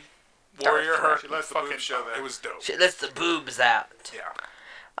Dothraki warrior her She lets the fucking boobs show that. It was dope. She lets the boobs out. Yeah.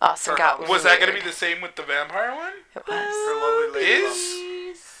 Awesome. Got Was that gonna weird. be the same with the vampire one? It was. Her lovely lady. lump.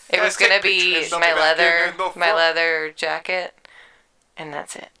 It Guys, was gonna take be pictures. my Back in leather, and go my front. leather jacket, and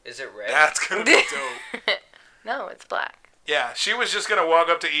that's it. Is it red? That's gonna be dope. No, it's black. Yeah, she was just gonna walk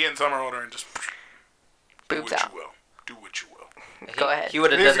up to Ian Somerhalder and just do Boobs what out. you will. Do what you will. Go ahead. He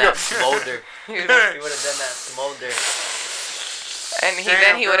would have Needs done to that go. smolder. He would have done that smolder. And he Damn,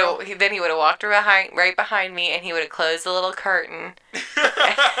 then he would girl. have walked right behind me, and he would have closed the little curtain,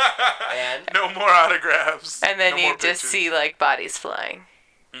 And No more autographs. and then no you more just pictures. see like bodies flying.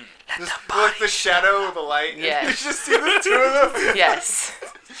 Just like the shadow of the light. Yes. You just see the two of them. Yes.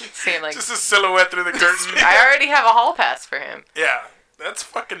 Seem like just a silhouette through the curtain. I already have a hall pass for him. Yeah, that's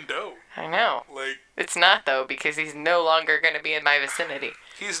fucking dope. I know. Like, It's not though because he's no longer going to be in my vicinity.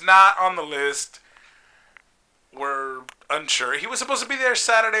 he's not on the list. We're unsure. He was supposed to be there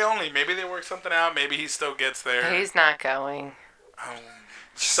Saturday only. Maybe they worked something out. Maybe he still gets there. He's not going.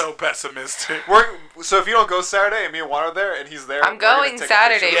 So pessimistic. So if you don't go Saturday and me and Juan are there and he's there, I'm we're gonna going take a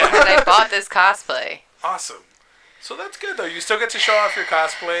Saturday picture. because I bought this cosplay. Awesome. So that's good though. You still get to show off your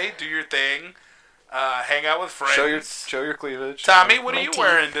cosplay, do your thing, hang out with friends. Show your cleavage. Tommy, what are My you teeth.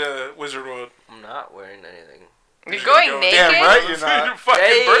 wearing to Wizard World? I'm not wearing anything. You're going Damn naked? Damn right you're Your not. fucking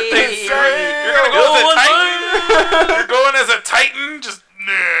Hey, birthday. hey, You're gonna go as a go titan. You're going as a titan. Just.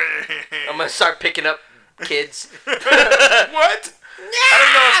 I'm gonna start picking up kids. What?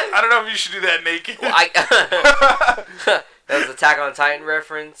 I don't know if you should do that naked. That was Attack on Titan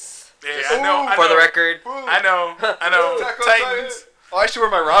reference. Yeah, I know. I For the know. record, I know. Attack on Titans. Oh, I should wear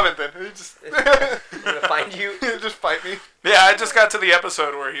my Robin then. You just I'm gonna find you. just fight me. Yeah, I just got to the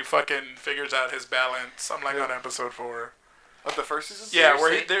episode where he fucking figures out his balance. I'm like on episode 4. Of the first season? Yeah,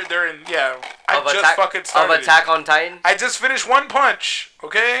 where Seriously? they're in. Yeah, I Of just Attack- fucking started. Of Attack on Titan. I just finished One Punch.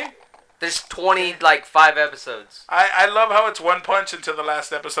 Okay. There's 5 episodes. I love how it's one punch until the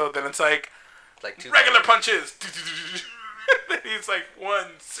last episode. Then it's like Like 2. regular punches. Then he's like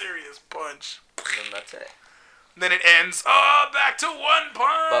one serious punch. And then that's it. Then it ends. Oh, back to one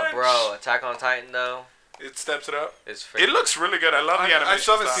punch. But bro, Attack on Titan though It steps it up. is It freaking. looks really good. I love the animation I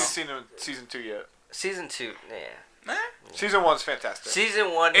still haven't style. seen season 2 yet. Season 2. Yeah. Eh, Season 1's fantastic.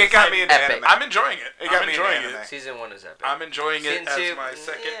 Season 1. It is got me into epic. anime. I'm enjoying it. It got I'm me into enjoying anime. it. Season 1 is epic. I'm enjoying Season it as 2. my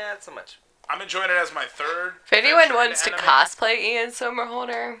second. Yeah, not so much. I'm enjoying it as my third. If anyone venture wants to into anime. cosplay Ian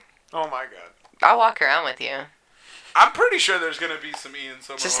Somerhalder, Oh my god. I'll walk around with you. I'm pretty sure there's gonna be some Ian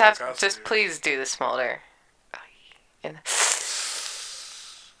Somerhalder Just please do the smolder. In the-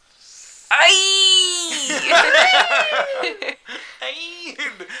 Aye!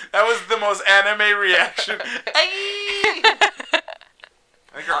 That was the most anime reaction. I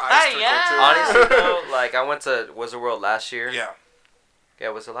think her eyes yeah. twinkle too. Honestly though, like I went to Wizard World last year. Yeah, Yeah,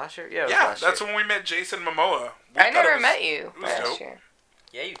 was it last year? Yeah, it was yeah. last That's year. when we met Jason Momoa. I never met you was last dope. year.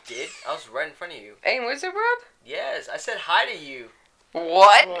 Yeah, you did. I was right in front of you. Hey, in Wizard World? Yes, I said hi to you.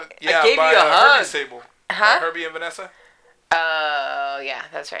 What? Yeah, gave by, you a hug. Herbie Sable. By Huh? Herbie and Vanessa. Oh, yeah,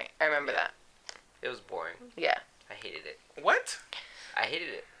 that's right. I remember that. It was boring. Yeah. I hated it. What? I hated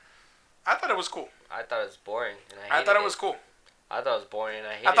it. I thought it was cool. I thought it was boring, and I I hated thought it was cool. I thought it was boring, and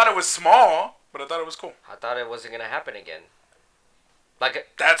I hated I thought it was small, but I thought it was cool. I thought it wasn't gonna happen again. Like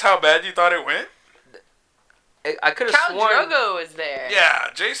That's how bad you thought it went? I could have Khal sworn. Drogo was there. Yeah,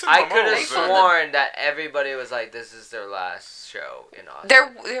 Jason I Momoa could have was there. sworn that everybody was like, "This is their last show in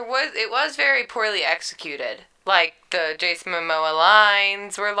Austin." It was very poorly executed. Like the Jason Momoa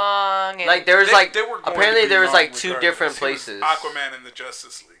lines were long. And Like there was They- like they were going apparently to be there was long like 2 regardless. different He was places. Aquaman in the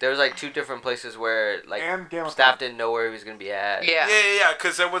Justice League. There was like 2 different places where like And Game of staff Thrones. didn't know where he was gonna be at. yeah. Yeah,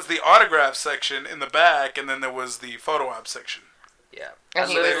 because there was the autograph section in the back, and then there was the photo op section. Yeah. And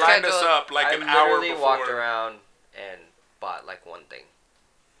So he they was lined us scheduled- up like I an hour literally before. walked around and bought like one thing.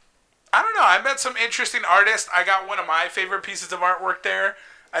 I don't know. I met some interesting artists. I got one of my favorite pieces of artwork there.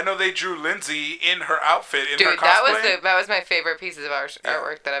 I know they drew Lindsay in her outfit in her Dude, cosplay. that was my favorite pieces of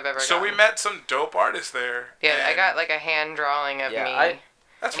artwork that I've ever So gotten. we met some dope artists there. Yeah, I and got like a hand drawing of me.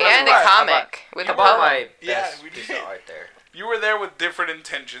 That's And a right. comic with I a bought poem. my Yeah, best we piece did. of art there. You were there with different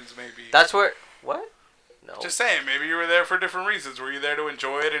intentions, maybe. That's where. What? No. Just saying, maybe you were there for different reasons. Were you there to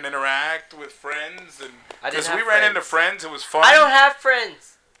enjoy it and interact with friends? And I didn't because have we ran into friends. friends, it was fun. I don't have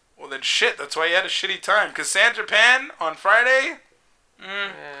friends. Well, then shit. That's why you had a shitty time. Because San Japan on Friday.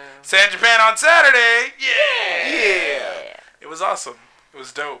 San Japan on Saturday. Yeah. It was awesome. It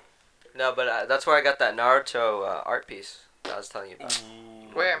was dope. No, but that's where I got that Naruto art piece that I was telling you about.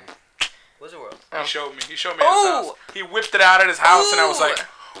 Where? Wizard World. He showed me. He showed me at his house. He whipped it out at his house, and I was like,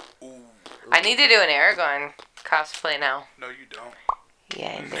 ooh. I need to do an Aragorn cosplay now. No, you don't.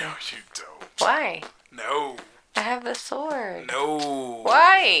 Yeah, I do. No, you don't. Why? No. I have the sword. No.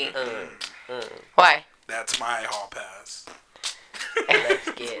 Why? Why? That's my hall pass.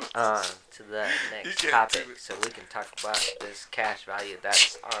 Let's get on to the next get topic to it. so we can talk about this cash value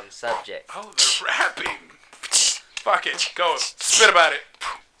that's on subject. Oh, they're rapping. Fuck it. Go. Spit about it.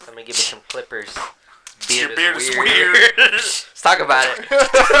 Somebody give me some clippers. Your beard is weird. Let's talk about it.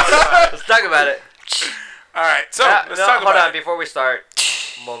 Let's talk about it. All right. So, let's talk hold about on. it. Before we start,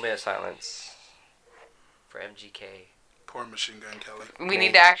 moment of silence for MGK. Poor Machine Gun Kelly. We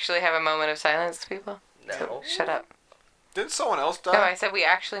need to actually have a moment of silence, people. No. Shut up. Didn't someone else die? No, I said we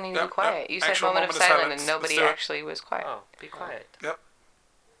actually need to Yep, be quiet. yep. You said Actual moment of moment of silence, silence. and nobody Let's do it. actually was quiet. Oh, be quiet. Yep.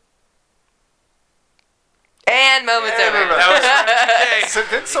 And moments Yeah, over. That was So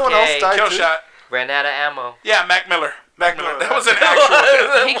didn't someone else die Kill too? shot. Ran out of ammo. Yeah, Mac Miller. Mac Miller. That was an actual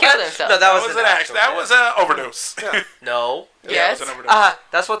death. He killed himself. No, that That was was an an actual That death. was an overdose. Yeah. No. Yeah, Yes. it was an overdose.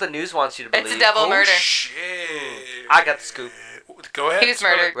 That's what the news wants you to believe. It's a double Oh, murder. shit. I got the scoop. Go ahead. He was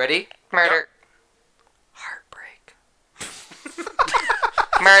spill it. murdered. Ready? Murder. Heartbreak.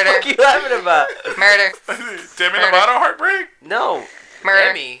 Murder. What are you laughing about? Murder. Demi Murder. Lovato heartbreak? No. Murder.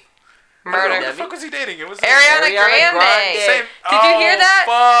 Demi. Who Murder. the fuck was he dating? It was Ariana Ariana Grande. Grande. Same. Did you hear that?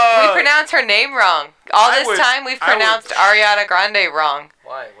 Fuck. We pronounced her name wrong. All I this would- time we've I would- pronounced Ariana Grande wrong.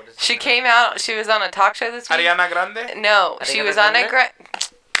 Why? What is She came out. She was on a talk show this week. Ariana Grande? No, she Ariana was on a Grande?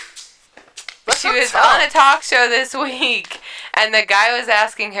 she was on a talk show this week, and the guy was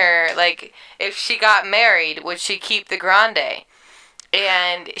asking her like if she got married, would she keep the Grande?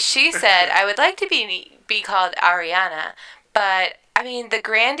 And she said, "I would like to be called Ariana, but I mean the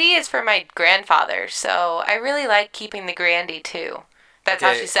Grande is for my grandfather, so I really like keeping the Grande too." That's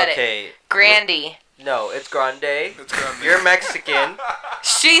how she said it. Grande. No, it's Grande. It's Grande. You're Mexican.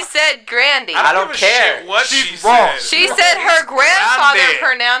 She said Grande. I don't give a care. shit what She's she wrong. said. She said her grandfather Grande,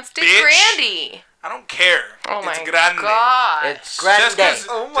 pronounced it bitch. Grande. I don't care. Oh my it's Grande. god. It's Grande.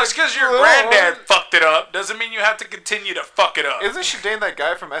 Just because your God. granddad fucked it up doesn't mean you have to continue to fuck it up. Isn't she dating that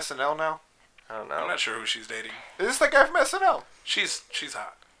guy from SNL now? I don't I'm know. not sure who she's dating. Is this that guy from SNL? She's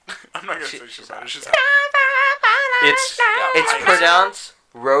hot. I'm not gonna say she's hot. She's hot. It's pronounced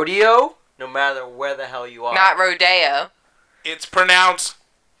rodeo, no matter where the hell you are. Not rodeo. It's pronounced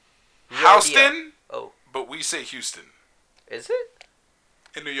Rodeo. Houston, Oh, but we say Houston. is it?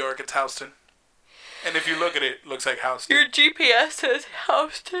 In New York, it's Houston. And if you look at it, it looks like Houston. GPS says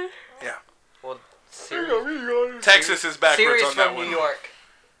Houston. Well, Sirius, Texas is backwards Sirius on that from one. New York.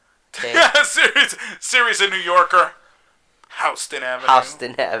 Okay. Yeah, Sirius a New Yorker. Houston Avenue.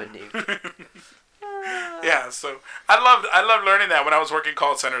 Houston Avenue. Yeah, so I loved learning that when I was working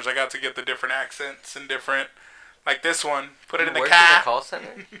call centers. I got to get the different accents and different, like this one. Put it in the You worked in a car. call center?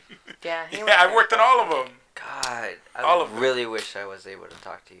 Yeah. Yeah, I worked in all of them. God, All I of them. really wish I was able to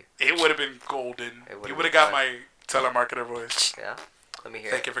talk to you. It would have been golden. It would've You been would have got fun. my telemarketer voice. Yeah? Let me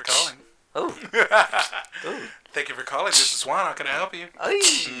hear Thank it. you for calling. Oh. Ooh. Thank you for calling. This is Juan. How can I help you? Ay.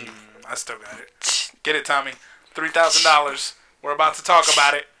 I still got it. Get it, Tommy. $3,000. We're about to talk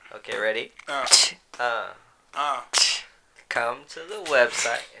about it. Okay, ready? Uh, Come to the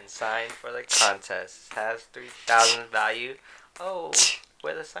website and sign for the contest. It has 3,000 value. Oh,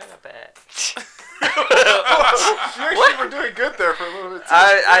 where the sign up at? You actually were doing good there for a little bit too.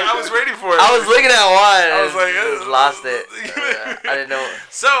 I was ready for it. I was looking at one. I was like, just lost it. I didn't know.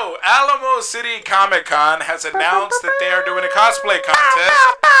 So, Alamo City Comic Con has announced that they are doing a cosplay contest.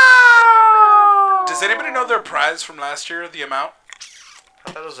 Does anybody know their prize from last year, the amount?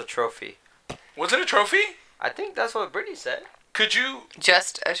 I thought it was a trophy. Was it a trophy? I think that's what Brittany said. Could you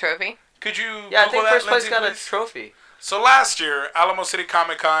Just a trophy. Yeah, Yeah, I Google think that, first place Lindsay, got a please? trophy. So last year, Alamo City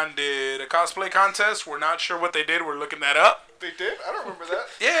Comic Con did a cosplay contest. We're not sure what they did. We're looking that up. They did? I don't remember that.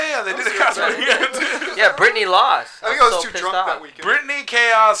 Yeah, they did a That was cosplay contest. Yeah, Brittany lost. I think I was so too pissed drunk off. that weekend. Brittany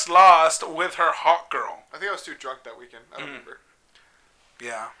Chaos lost with her Hawk Girl. I think I was too drunk that weekend. I don't Mm. remember.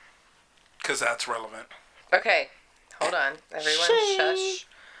 Yeah. Because that's relevant. Okay, hold on. Everyone shush.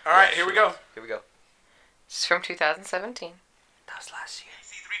 All right, here we go. Here we go. It's from 2017. That was last year.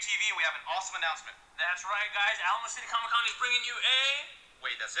 C3 TV, we have an awesome announcement. That's right, guys. Alamo City Comic Con is bringing you a...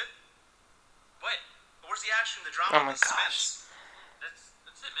 Wait, that's it? Wait, where's the action, the drama, Oh my the suspense?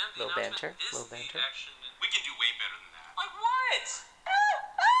 That's it, man. The Little announcement banter, is little the banter. action. We can do way better than that. Like what?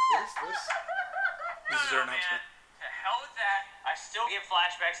 What is this? This is our announcement. To hell with that. I still get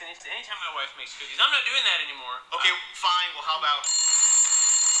flashbacks anytime my wife makes cookies. I'm not doing that anymore. Okay, fine. Well, how about...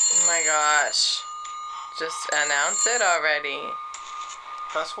 Oh my gosh. Just announce it already.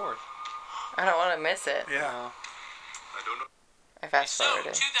 Fast forward. I don't want to miss it. Yeah. I don't know. I fast So,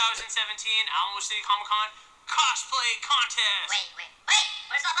 2017 forwarded. Alamo City Comic Con cosplay contest. Wait,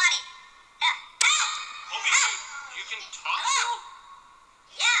 where's my body? Help! Okay, you can talk still?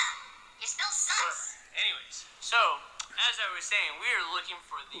 Yeah, your spell sucks. Anyways, so, as I was saying, we are looking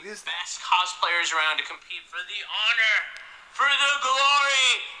for the Who is that? best cosplayers around to compete for the honor, for the glory,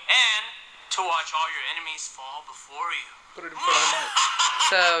 and to watch all your enemies fall before you. Put it in front of the mic.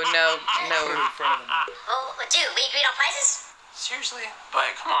 So, no. Put it in front of the mic. Oh, dude, we agreed on prices? Seriously?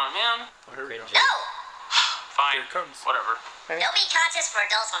 But, come on, man. Oh, here we go. No! Fine. Here it comes. Whatever. There'll be contests for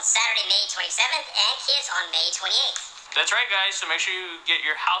adults on Saturday, May 27th, and kids on May 28th. That's right, guys, so make sure you get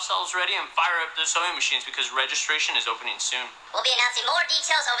your house elves ready and fire up the sewing machines because registration is opening soon. We'll be announcing more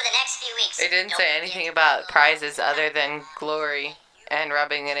details over the next few weeks. It didn't Don't say forget anything to about follow. prizes other than glory and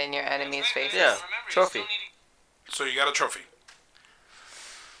rubbing it in your enemies' faces. Yeah. Remember, you Trophy. still need to- So you got a trophy.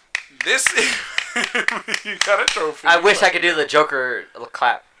 This you got a trophy. I wish I could do the Joker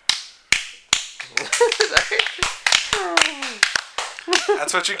clap.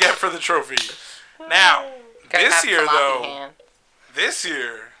 That's what you get for the trophy. Now, Gotta this have year floppy though, hand. this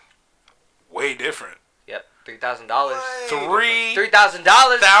year, way different. Yep, $3,000. $3,000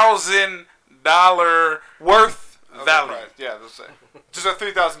 $3,000. Worth of the value. prize. Yeah, that's it. Just a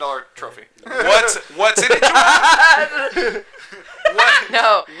 $3,000 trophy. What's in it? Joanne?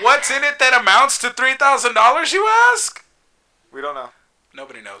 No. What's in it that amounts to $3,000? You ask. We don't know.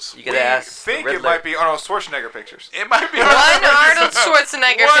 Nobody knows. You We gotta ask. the think it Riddler. might be Arnold Schwarzenegger pictures. It might be One Arnold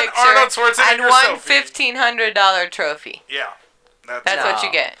Schwarzenegger One picture Arnold Schwarzenegger and one selfie. $1,500 trophy. Yeah, That's No. what you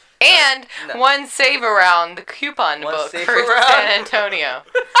get. And No. one save around the coupon One book save for around? San Antonio.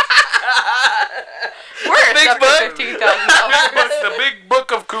 Worth Big up book. to $15,000. the big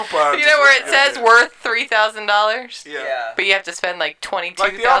book of coupons. You know is where what it you says get. worth $3,000? Yeah. But you have to spend like Like The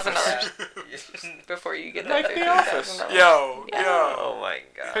 $22,000 Office. before you get Like that The Office. $3,000. Yo. Oh my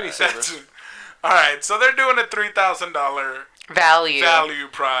god. Penny That's, savers. all right, so they're doing a $3,000 Value. value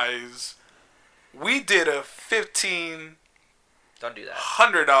prize. We did a $1,500 Don't do that.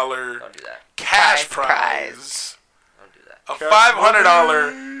 Don't do that. cash Prize. prize. Don't do that. A Cash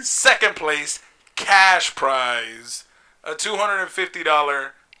 $500 second place cash prize. A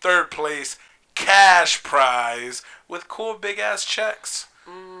 $250 third place cash prize with cool big ass checks.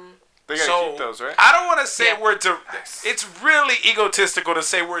 They gotta keep those, right? I don't want to say Yeah. we're it's really egotistical to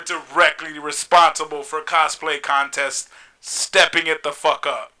say we're directly responsible for cosplay contests stepping it the fuck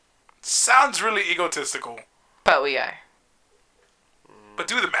up. Sounds really egotistical, But we are. but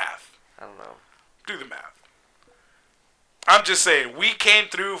do the math. I don't know. Do the math. I'm just saying, we came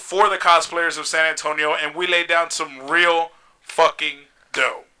through for the cosplayers of San Antonio and we laid down some real fucking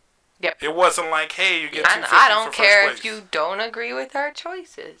dough. Yep. It wasn't like, hey, you get And $250 I don't for care first if place. you don't agree with our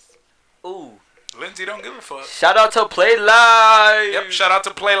choices. Ooh. Lindsay don't give a fuck. Shout out to Play Live. Yep, shout out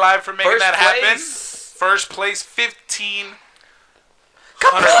to Play Live for making First that happen. place. First place, 15.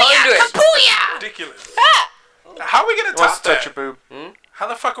 Kapuya! Ridiculous. How are we gonna Wants top to touch that? your boob. How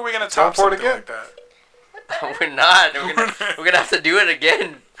the fuck are we gonna Going top for it something again. like that? We're not. We're gonna have to do it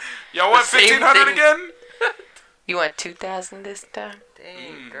again. Y'all want The same 1,500 thing. again? You want 2,000 this time?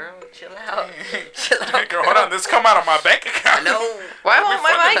 Dang, girl, chill out. Chill out. Girl, hold on, this come out of my bank account. I know. Why We won't my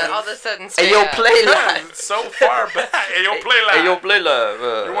funded mic this. all of a sudden stay Hey, yo, up? Play Live. It's so far back. Hey, yo, Play Live. Hey, yo, Play Live.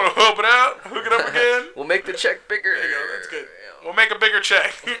 You wanna hook it out? Hook it up again? We'll make the check bigger. There you go, that's good. We'll make a bigger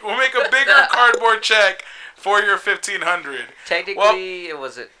check. We'll make a bigger cardboard check for your 1,500. Technically, it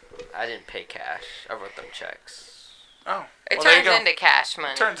wasn't. I didn't pay cash. I wrote them checks. Oh, It well, there you turns go. into cash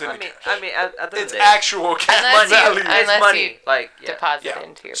money. Turns into I mean, cash. at the end It's of the day, actual cash Unless you- value. unless it's money. you Like, yeah. Deposit Yeah.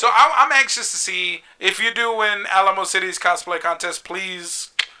 into your So I'm anxious to see if you do win Alamo City's cosplay contest. Please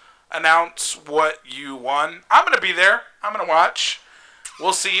announce what you won. I'm gonna be there. I'm gonna watch.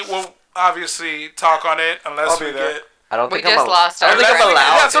 We'll see. We'll obviously talk on it unless I'll we be there. get. I don't We think just I'm. lost I don't our think I'm friend.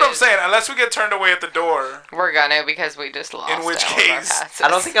 allowed. That's what I'm saying. Unless we get turned away at the door. We're gonna because we just lost In which all of our case, passes. I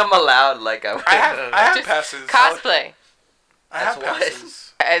don't think I'm allowed. Like I have Just passes. Cosplay. I have That's what?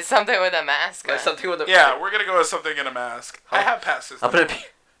 passes. As something with a mask Like on. something with a. Yeah, we're gonna go with something in a mask. I have passes. I'm gonna be.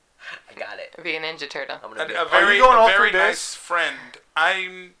 I got it. Be a Ninja Turtle. I'm gonna be. A very, going all a very 3 days? nice friend.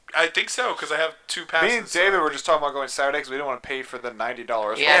 I think so because I have 2 passes. Me and David were just talking about going Saturday because we didn't want to pay for the $90.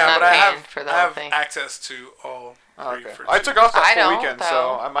 Yeah, I'm not but I paying have, for the I whole have thing. access to all 3 Okay. for I 2 took off that I full don't, weekend, though.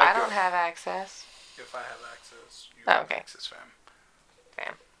 so I might I go. don't have access. If I have access, you Oh, have okay. access, fam.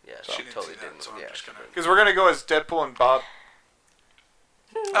 Yeah, She she didn't totally see that, didn't. so I'm Yeah, just gonna. Because we're gonna go as Deadpool and Bob.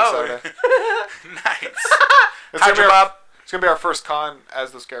 Oh, Saturday. nice. It's How'd gonna, be you, our, Bob? it's gonna be our first con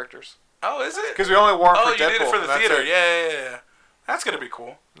as those characters. Oh, is it? Because we only wore them Oh, for you Deadpool. did it for the and that's theater. it. Yeah. That's gonna be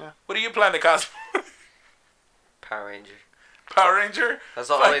cool. Yeah. What do you plan to cosplay? Power Ranger. Power Ranger? That's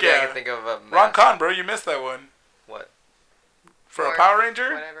the Fuck only thing I yeah. can think of. Wrong con, bro. You missed that one. What? For Morph. a Power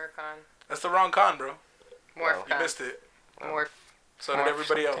Ranger? Whatever con. That's the wrong con, bro. Morph Well, You con. missed it. Morph. So did Morph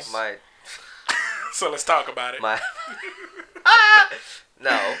everybody something. else. My. So let's talk about it. My. No.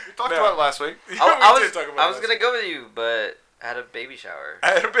 We talked No. about it last week. Yeah, I we was. did talk about I was it gonna last go with you, but I had a baby shower. week. I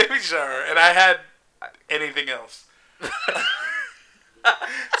had a baby shower, and I had anything else.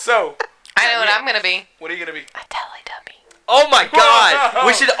 So, I know what I'm gonna be. what are you gonna be? A Teletubby. Oh my God! no.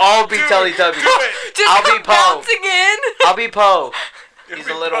 We should all be Dude, Teletubbies. do it. Just I'll be come Poe. bouncing in. I'll be Poe. You'll He's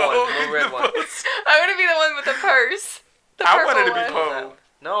be a little one, Poe. little red one. I want to be the one with the purse. The I purple wanted to be one. Poe.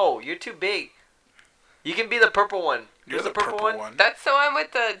 No, you're too big. You can be the purple one. You're the purple one. That's the one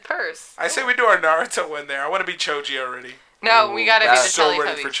with the purse. I say we do our Naruto one there. I want to be Choji already. No, Ooh, we gotta be that's the So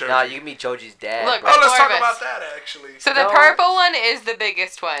ready for Teletubbies. Choji. Nah, you can be Choji's dad. Look, bro. Oh, let's talk Corvus. about that actually. So the No. purple one is the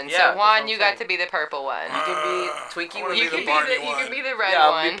biggest one. Yeah, so that's what Juan, I'm you got saying. to be the purple one. You can be I Twinkie. wanna You be can the be Barney the you one. can be the red Yeah,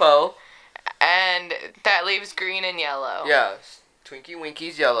 I'll one, be Poe. and that leaves green and yellow. Yeah, Twinkie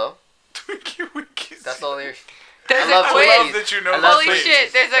Winkie's yellow. Twinkie Winkies. That's the only. There's I love a I quiz. love that you know I love Holy Twinkies.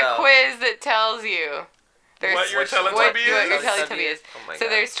 shit! There's a So- quiz that tells you. There's What your Teletubby what is? your Teletubby Teletubby is. Oh my So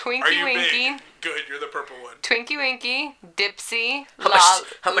God. there's Are Twinkie you Winky, big? Good, you're the purple one. Twinkie Winky, Dipsy,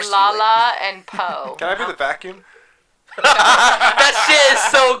 How much do you Lala, and Poe. Can I be the vacuum? That shit is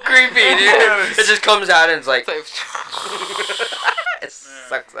so creepy, dude. Yes. It just comes out and it's like So, it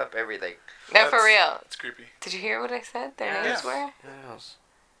sucks up everything. no, for That's- real. It's creepy. Did you hear what I said? Their Yeah. names Yeah. were.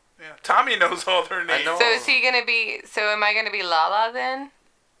 Yeah. Tommy knows all their names. know. So is he gonna be? So am I gonna be Lala then?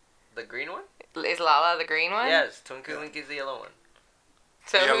 The green one? Is Lala the green one? Yes, Twinkie Winkie's the yellow one.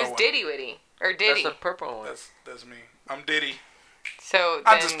 So The yellow who's one. Diddy Witty or Diddy? That's the purple one. That's me. I'm Diddy. So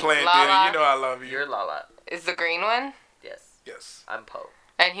I'm then just playing Lala Diddy. You know I love you. You're Lala. is the green one, Yes. Yes. I'm Poe.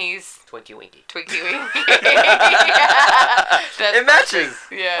 and he's Twinkie Winkie. Twinkie Winky. Yeah, that's It matches.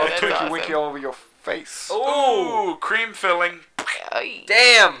 Yeah, Oh, that's Twinkie awesome. Winky all over your face. Ooh, cream filling. Ay.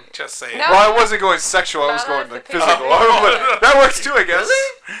 Damn. Just saying. No. Well, I wasn't going sexual. I was Lala's going like the pink physical. one. But that works too, I guess.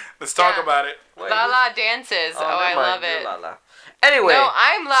 Let's talk Yeah. about it. Lala dances. Oh, I never mind. love You're it. Lala. Anyway. No,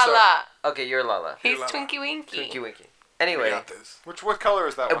 I'm Lala. Okay, you're Lala. He's Lala. Twinkie Winky. Twinkie Winkie. We Anyway. got this. What color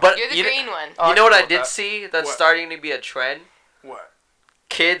is that one? But You're the you, green one. Oh, you know what can I go with did that. see that's What? starting to be a trend? What?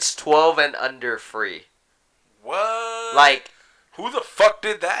 Kids 12 and under free. What? Like, who the fuck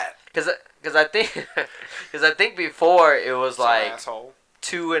did that? cause I think before it was Some like asshole.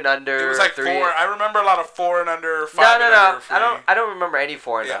 2 and under. It was like 3. 4. I remember a lot of 4 and under, 5 No, and no. under. Free. I don't remember any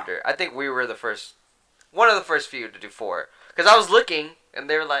 4 and Yeah. under. I think we were one of the first few to do 4. Cause I was looking and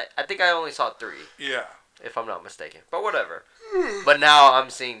they were like, I think I only saw 3, Yeah. if I'm not mistaken. But whatever. But now I'm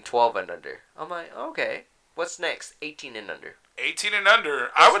seeing 12 and under. I'm like, okay, what's next? 18 and under. 18 and under.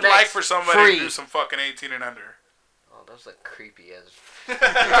 I What's would next? like for somebody Free. to do some fucking 18 and under. Oh, those look creepy as. Look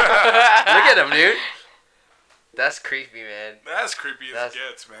at him, dude. That's creepy, man. That's creepy as That's- it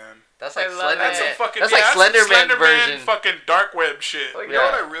gets, man. That's I like love Slender That's it. some fucking. That's yeah, like that's some Slender Man version. Fucking dark web shit. Like, you Yeah. know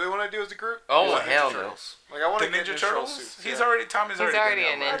what I really want to do as a group? Oh, Is the hell Ninja no. Turtles. Like, I want The to get Ninja Ninja Turtles? suits. He's yeah. already. Tommy's He's already. already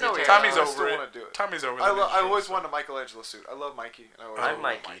done a that Ninja I know Turtle. he is, Tommy's but I over still it. want to do it. Tommy's over. I the always Ninja wanted a Michelangelo suit. I love Mikey. And I always I'm Oh,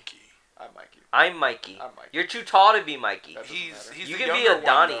 Mikey. I'm Mikey. I'm Mikey. I'm Mikey. You're too tall to be Mikey. That doesn't He's matter. he's You the could be younger a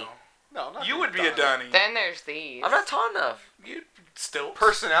Donnie. one, No, I'm though. not You being would be a Donnie. Donnie. Then there's these. I'm not tall enough. You still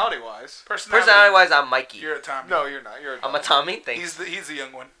Personality-wise. Personality-wise, I'm Mikey. You're a Tommy. No, you're not. You're a I'm a Donnie. Tommy. Thanks. He's the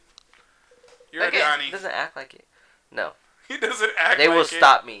young one. You're Okay. a Donnie. He doesn't act like it. No. He doesn't act. They like will it.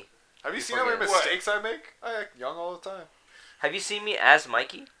 stop me. Have you You seen how many forget. What? mistakes I make? I act young all the time. Have you seen me as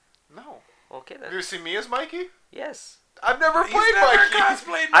Mikey? No. Okay Have you then. ever seen me as Mikey? Yes. I've never He's played never Mikey.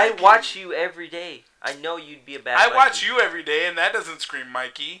 cosplayed I Mikey. watch you every day. I know you'd be a bad I Mikey. watch you every day, and that doesn't scream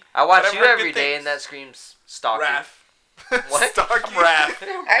Mikey. I watch But I've you heard every good day, things. and that screams stalking. Wrath. What? Stalking. I'm Wrath.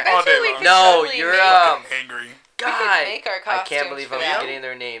 I All bet you day we long. could No, totally you're, make, Angry. God. make our I costumes can't believe for I'm them forgetting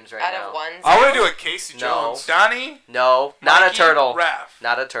their names right out now. of ones. I want to do a Casey No. Jones. Donnie. No, not Mikey, a turtle. Wrath.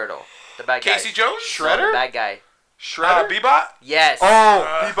 Not a turtle. The bad guy. Casey Jones. No, the Shredder? bad guy. Shredder? Bebop? Yes. Oh,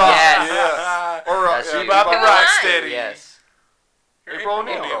 Bebop. Yes. Yeah. Or That's Bebop Bebop. and Rocksteady. Yes. You're April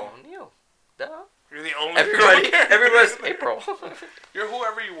O'Neil. O'Neil. O'Neil. Duh. You're the only Everybody. girl character. Everyone's April. You're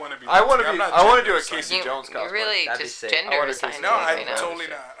whoever you want to be. I want to I'm be. not I want to do gender a assigning. Casey Jones cosplay. You're really That'd be just sick. I gender wanna assigning. do No, something I'm right now. totally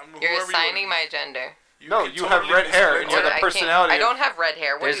not. I'm You're whoever assigning you my gender. No, can you have totally red hair, be and you have split. the I can't- personality. I don't have red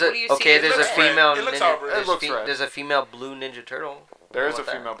hair. What, There's what do you see? okay. It There's a looks red. female. It looks ninja, auburn. It looks red. There's a female blue Ninja Turtle. There is How a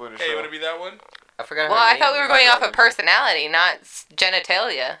about female blue Hey, you want Ninja. to be that one? I forgot. Well, her I name. thought we were going I off forgot of her name. personality, not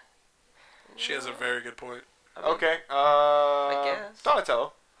genitalia. She has a very good point. Okay. guess.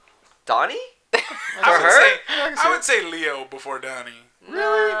 Donatello. Donnie. I For would her? say, Yeah, I can see I it. would say Leo before Donnie.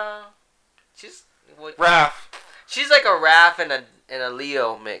 Really? No. She's what? Raph. She's like a Raph and a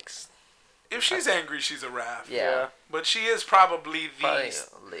Leo mix. If she's angry, she's a Raph. Yeah. But she is probably Probably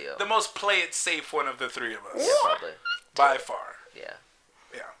the Leo. the most play it safe one of the three of us. Yeah, probably. By far. Yeah.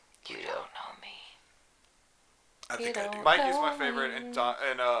 Yeah. Leo. Know me. I think I do. Mikey's my favorite, and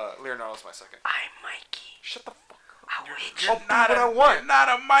Leonardo's my second. I'm Mikey. Shut the fuck up. You're I'll do what I a, want. You're not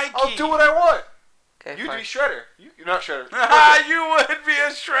a Mikey. I'll do what I want. Okay, You'd fine. be Shredder. You're not Shredder. You would be a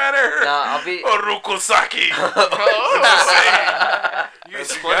shredder. No, I'll be. Or Rukusaki. You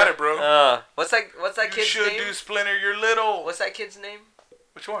got it, bro. What's that You kid's should name? do Splinter. You're little. What's that kid's name?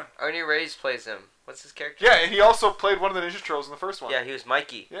 Which one? Ernie Reyes plays him. What's his character? Yeah, and he also played one of the Ninja Turtles in the first one. Yeah, he was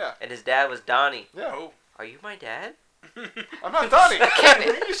Mikey. Yeah. And his dad was Donnie. Yeah. Oh. Are you my dad? I'm not Donnie.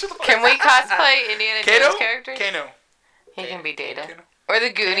 Can we cosplay Indiana Kato? Jones characters? Kano. He can be Data. Kano? Or the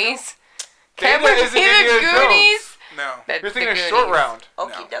Goonies. Data Can we isn't be the Indiana Goonies? No. That's You're thinking the of Short Goonies. Round.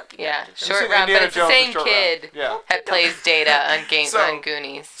 Okie dokie. Yeah, Dokie. Short You're Round, Indiana but it's the Jones and same Short kid Round. Yeah. that plays Data on So- on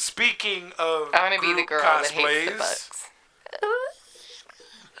Goonies. Speaking of I want to be the group girl cosplays, that hates the bugs.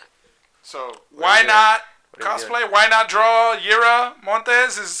 So why not What are we cosplay? Why not draw? Yira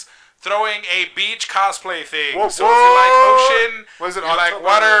Montes is throwing a beach cosplay thing. Whoa, so if you like ocean, Was it you October like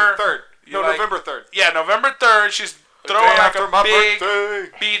water, 3rd? you No, like- November 3rd. Yeah, November 3rd. She's throwing Day like after a my big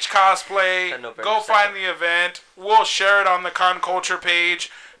birthday. beach cosplay. And November Go 2nd. find the event. We'll share it on the Con Culture page.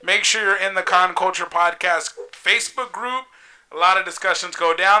 Make sure you're in the Con Culture Podcast Facebook group. A lot of discussions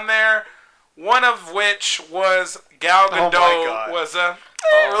go down there. One of which was Gal Oh my Gadot God. was a.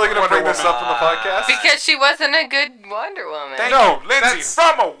 We're really gonna bring this Woman. up in the podcast? Because she wasn't a good Wonder Woman. Thank No, you, Lindsay. that's-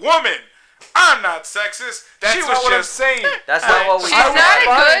 From a woman. I'm not sexist. That's she was not what I'm just. saying. That's not what we She's I was not a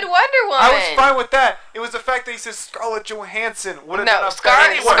fine. good Wonder Woman. I was fine with that. It was the fact that he says Scarlett Johansson would have No, done a Scar-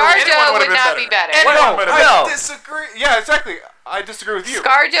 better anyone- job. anyone ScarJo would've would been not be better. Anyone No, would've I been better. disagree. Yeah, exactly. I disagree with you.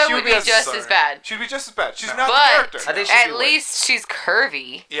 ScarJo She would be just sorry. as bad. She'd be just as bad. She's No. not the But character. I think she'd at be least she's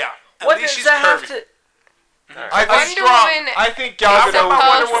curvy. Yeah. At What least does she's that have curvy. to? I Wonder think, strong. Woman I think is Gal I want my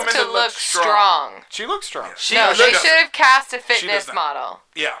Wonder supposed Woman to to look look strong. strong. she looks strong. She No, she they doesn't. should have cast a does fitness not. model.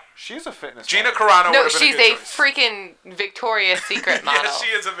 Yeah. She's a fitness Gina model. Carano No, would have been she's a a good choice. freaking Victoria's Secret model. Yeah, she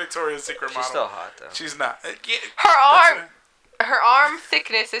is a Victoria's Secret She's model. still hot though. She's not. Yeah, Her arm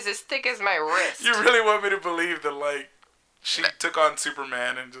thickness is as thick as my wrist. you really want me to believe that, like, she took on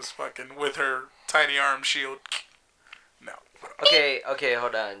Superman and just fucking, with her tiny arm shield. No. Okay,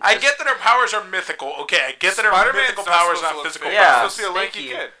 hold on. I Just- get that her powers are mythical. Okay, I get that her Spider-Man's mythical not powers, supposed not to look physical fit. Yeah. powers. Supposed to be a Thank lanky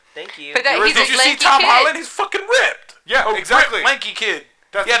you. kid. Thank you. But that- he's Did a you see lanky Tom kid. Holland? He's fucking ripped. Yeah, Oh, exactly. ripped, lanky kid.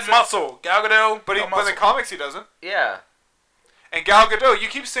 That's He had the thing. muscle. Gal Gadot, But no in muscle. the comics, he doesn't. Yeah. And Gal Gadot, you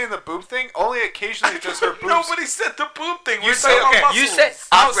keep saying the boob thing. Only occasionally does her boobs. Nobody said the boob thing. You We're say- talking about okay, You muscles. said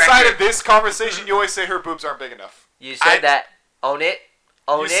Outside of this conversation, you always say her boobs aren't big enough. You said I- that. Own it.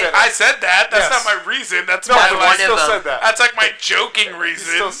 Own You it. said it. I said that. That's Yes. not my reason. That's No, my but one you like. of still them. said that. That's like my joking You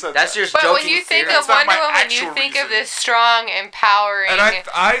reason. still said That's that. your But joking when you think theory. of That's not Wonder my Woman, you actual think of reason. this strong, empowering And I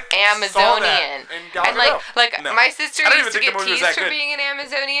saw that Amazonian. in Gal And Gadot. like No. my sister I don't used even to think the get movie was teased that for good. being an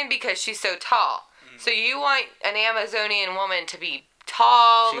Amazonian because she's so tall. So you want an Amazonian woman to be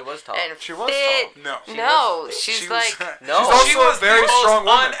tall, She was tall. and She was fit. No. No, she's She like was, No. She's also she was a very the most strong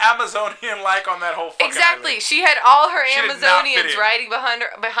woman. un-Amazonian-like on that whole fucking exactly. island. She had all her She did not fit Amazonians in. riding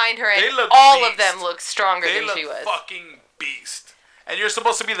behind her, They and look all of beast. them look stronger They than look she was. fucking beast. And you're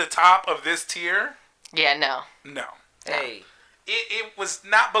supposed to be the top of this tier? Yeah, no. No. Hey. It was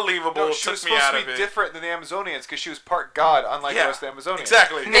not believable. No, It she took was me supposed out to of be it. different than the Amazonians because she was part god, unlike Yeah. the rest of the Amazonians.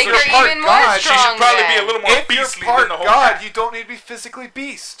 Exactly. Make you're her part even more God, She strong. should probably be a then. little more If you're beastly part than the whole god, pack. you don't need to be physically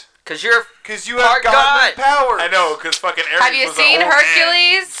beast. Cause you're. Because you Part have godly God. powers. I know, because fucking Ares Have you was seen an old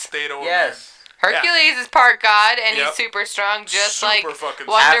Hercules? Man. Stayed old Yes. Hercules is part god, and Yep. he's super strong, just Super like fucking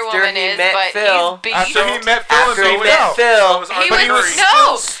Wonder After Woman he is, met but Phil- he's beast. After he met Phil After he and met out. Phil. was He Arthur was Curry.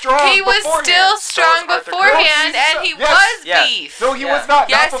 no, strong he was beforehand. still So strong was Arthur beforehand, Curry. and he Yes. was Yes. beef. No, he Yeah. was not.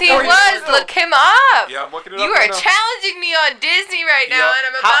 Yes, not he before was. knew. Look him up. Yep. I'm looking it You up are right now. challenging me on Disney right now, Yep. and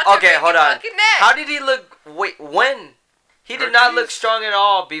I'm about to Okay, break hold your on. fucking neck. How did he look Wait, when? He did not look strong at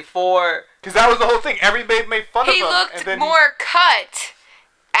all before. Because that was the whole thing. Everybody made fun of him. He looked and then more cut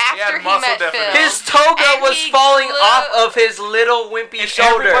after he muscle met definition. Phil. His toga And was he falling grew- off of his little wimpy and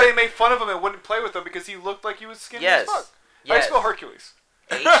shoulder. everybody made fun of him and wouldn't play with him because he looked like he was skinny as fuck. How do you spell Hercules?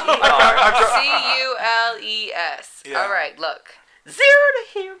 H-E-R. C-U-L-E-S. Yeah. All right, look. Zero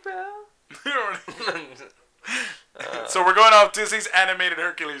to hero. So we're going off Disney's animated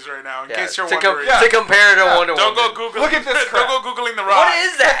Hercules right now, in case you're wondering. To compare to Wonder Don't Woman. go Googling. Look at this crap. Don't go Googling the Rock. What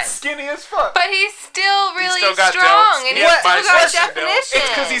is that? That's skinny as fuck. But he's still really still got strong, delts. and He he's has still got biceps and delts. definition. It's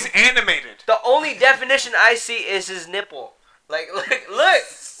because he's animated. The only definition I see is his nipple. Like, look.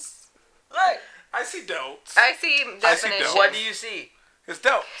 I see delts. I see delts. definition. What do you see? It's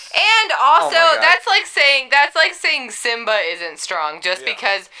delts. And also, Oh my God. that's like saying Simba isn't strong just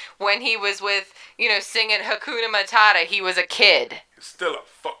because when he was with, singing Hakuna Matata, he was a kid. He's still a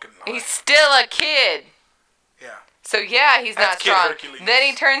fucking lion. He's still a kid. Yeah. So yeah, he's That's not Kid strong. Hercules. Then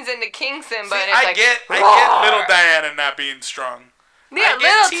he turns into King Simba, See, and it's I like, get "Roar." little Diana not being strong. Yeah, I get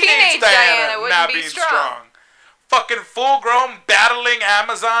little teenage Diana wouldn't not be being strong. Fucking full-grown battling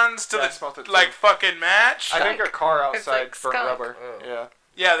Amazons to Yeah, I smelt it the too. like fucking match. I think a car outside like burnt skunk. rubber. Oh. Yeah.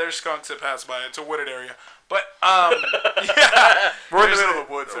 Yeah, there's skunks that pass by. It's a wooded area. But yeah, We're in the There's middle of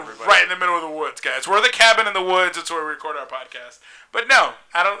the woods, everybody. right in the middle of the woods, guys. We're the cabin in the woods. It's where we record our podcast. But no,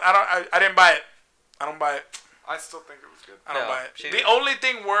 I didn't buy it. I don't buy it. I still think it was good. I don't No, buy it. she The did. only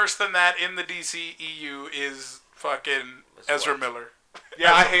thing worse than that in the DCEU is fucking Was Ezra what? Miller.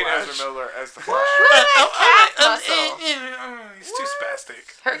 Yeah, As I the hate Flash. Ezra Miller as the Flash. Look at that calf muscle. He's too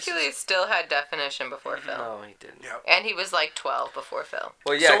spastic. Hercules still had definition before Phil. No, he didn't. Yeah. And he was like 12 before Phil.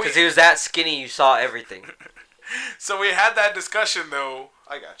 Well, yeah, So because we- he was that skinny, you saw everything. So we had that discussion though.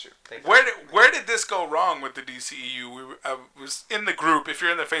 I got you. Where did this go wrong with the DCEU? I was in the group. If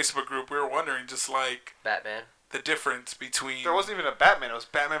you're in the Facebook group, we were wondering just like Batman. the difference between. There wasn't even a Batman. It was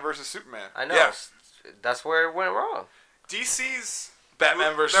Batman versus Superman. I know. Yeah. That's where it went wrong. DC's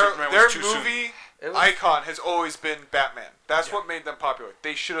Batman versus their, Superman their was too soon. movie It was- icon has always been Batman. That's Yeah. what made them popular.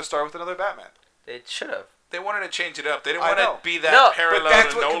 They should have started with another Batman. It should have. They wanted to change it up. They didn't I want know. to be that No, but parallel that's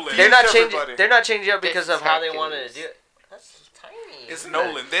to what Nolan. confused They're not everybody. changing. They're not changing up because This of is how they wanted Hercules. to do it. That's tiny. It's isn't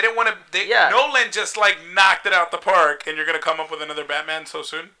Nolan. it? They didn't want to. Yeah. Nolan just like knocked it out the park, and you're gonna come up with another Batman so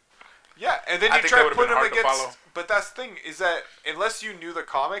soon? Yeah, and then I you think try that to would've put been him hard to against. follow. But that's the thing is that unless you knew the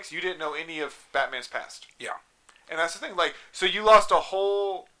comics, you didn't know any of Batman's past. Yeah. And that's the thing. Like, so you lost a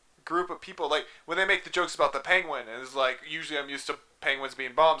whole group of people. Like when they make the jokes about the Penguin, and it's like usually I'm used to penguins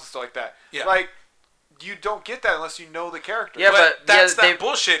being bombs and stuff like that. Yeah. Like you don't get that unless you know the character. Yeah, But that's yeah, that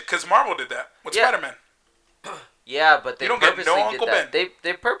bullshit because Marvel did that with Yeah. Spider-Man. Yeah, but they You don't get purposely no did Uncle that. Ben.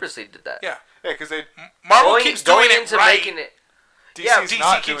 They purposely did that. Yeah. Yeah, because they Marvel keeps doing it into right. making it. DC's Yeah, DC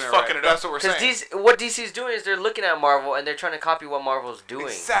not keeps doing it fucking right. it up. That's what we're Because saying. what DC's doing is they're looking at Marvel and they're trying to copy what Marvel's doing.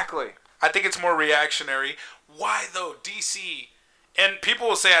 Exactly. I think it's more reactionary. Why though? DC, and people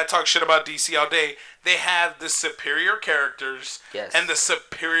will say I talk shit about DC all day. They have the superior characters Yes. and the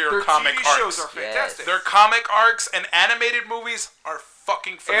superior Their comic TV arcs. shows are fantastic. Their comic arcs and animated movies are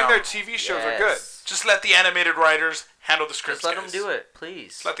fucking And phenomenal. their TV shows are good. Just let the animated writers handle the scripts. Just let them guys. do it, please.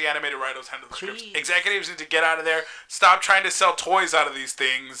 Just let the animated writers handle the scripts. Please. Executives need to get out of there. Stop trying to sell toys out of these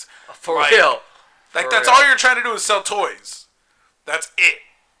things. For Like- real. Like For that's real. all you're trying to do is sell toys. That's it.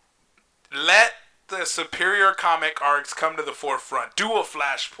 Let the superior comic arcs come to the forefront. Do a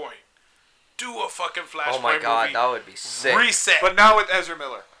Flashpoint. Do a fucking Flashpoint Oh my god, movie. that would be sick. Reset. But now with Ezra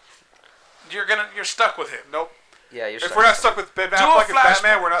Miller. You're stuck with him. Nope. Yeah, you're If stuck. we're not stuck with Ben Do a Affleck as Flash.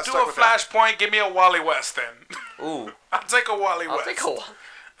 Batman, we're not do stuck a with that. Flashpoint. Give me a Wally West then. Ooh, I'll take a Wally I'll West. take a one.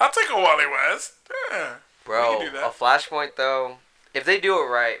 I'll take a Wally West. Yeah. Bro, We can do a that. Flashpoint though, if they do it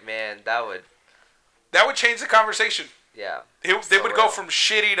right, man, that would, That would change the conversation. yeah. They So would go real. from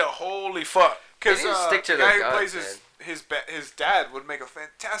shitty to holy fuck. Because They need to stick to the their guy who guns, plays his dad would make a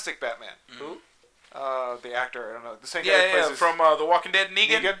fantastic Batman. Who? The actor, I don't know. The same guy Yeah, who yeah. plays his From The Walking Dead,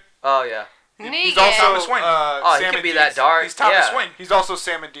 Negan. Negan. Oh yeah. Negan. He's also Thomas Wayne. Oh, he Sam could and be Dean's, that dark. He's Thomas yeah. Wayne. He's also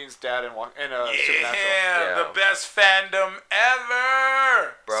Sam and Dean's dad in Supernatural. Yeah, Yeah. the best fandom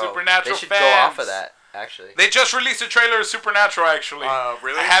ever. Bro, Supernatural they should fans. go off of that. Actually, They just released a trailer of Supernatural. Actually,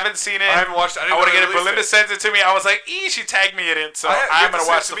 Really? I haven't seen it. I haven't watched it. I want to get it. Belinda Belinda sent it to me. I was like, she tagged me in it, so I'm gonna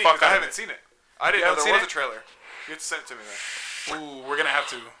watch the fuck I out of haven't it. seen it. I didn't You know haven't there was seen a trailer. You have to send it to me then. Ooh, we're gonna have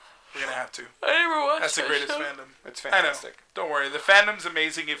to. We're gonna have to. I never watched That's the that greatest show. fandom. It's I know. fantastic. Don't worry. The fandom's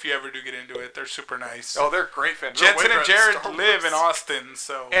amazing if you ever do get into it. They're super nice. Oh, they're great fans. They're Jensen way and better than Jared Star live in Wars. Austin,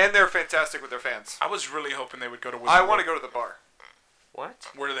 so And they're fantastic with their fans. I was really hoping they would go to. I want to go to the bar. what?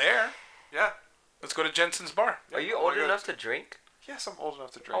 We're there. Yeah. Let's go to Jensen's bar. Are you Oh old my God. enough to drink? Yes, I'm old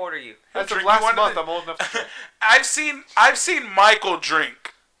enough to drink. How old are you? As of Drink last one of month, the- I'm old enough to drink. I've seen Michael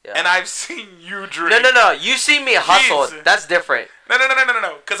drink, Yeah. and I've seen you drink. No. You see me hustle. Jesus. That's different. No.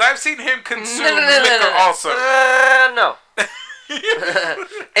 Because I've seen him consume No. liquor also. No.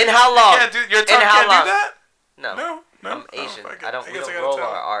 In how long? Yeah, dude, your In tongue how can't long? do that. No. No. I'm Asian. fuck it. I don't. We guess don't gotta roll tell.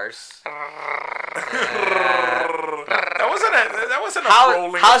 our R's. That wasn't a How-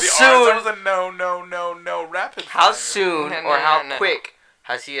 rolling how of the R's. soon- That was a no rapid fire. How soon No, or how no. quick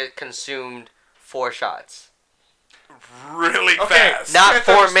has he consumed 4 shots? Really Okay, fast. Not You have to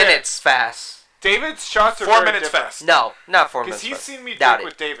 4 understand. minutes fast. David's shots are 4 very minutes different. fast. No, not 4 Because minutes. he's fast. seen me Doubt drink it.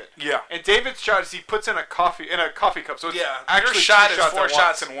 with David. Yeah. And David's shots, he puts in a coffee cup, so it's Yeah. actually Your shot 2 is shots 4 at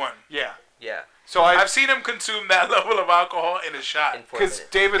shots once. in one. Yeah. Yeah, So I've seen him consume that level of alcohol in a shot. in 4 because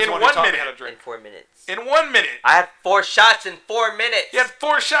minutes. David's In one who 1 taught me minute. how to In drink. 4 minutes. In 1 minute. I had 4 shots in 4 minutes. He had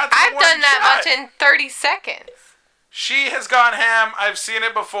 4 shots in I've one done that shot. much in 30 seconds. She has gone ham. I've seen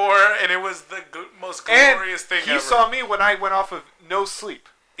it before, and it was the most glorious thing he ever. saw me when I went off of no sleep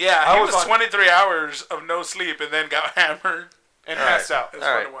Yeah, I he was was on- 23 hours of no sleep and then got hammered. and All right. passed out. That's All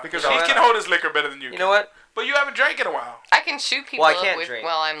fun right. to watch. Because he you know what? can hold his liquor better than you You can. know what? But you haven't drank in a while. I can shoot people Well, I up can't with, drink.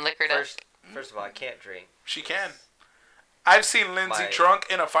 while I'm liquored up. First of all, I can't drink. She can. I've seen Lindsay My- drunk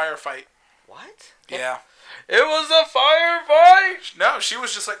in a firefight. What? Yeah. It was a firefight. No, she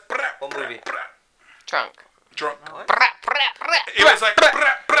was just like... brah, What brah, movie? brah, Drunk. drunk. What? It was like... brah,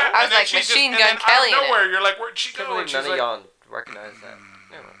 brah, I and was then like she just- Machine and Gun then Kelly in out of it. nowhere, you're like, where'd she I can't go? And believe none she's of like... y'all recognize that.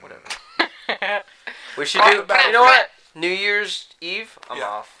 Never mind, whatever. Brah, We should Oh, do. bad. You know what? New Year's Eve. I'm Yeah.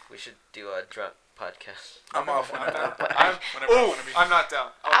 off. We should do a drunk podcast. I'm off whenever. I'm, Whenever I ooh, wanna be. I'm not down.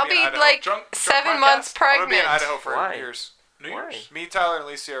 I'll in be Idaho. like Drunk 7 podcast? months I'm gonna be in pregnant. Idaho for Why? New Year's. New Why? Year's. Me, Tyler, and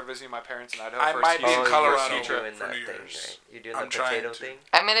Alicia are visiting my parents in Idaho I for a might be ski in trip. Colorado You're for doing that New thing, Year's. right? You're doing I'm the trying potato to. thing.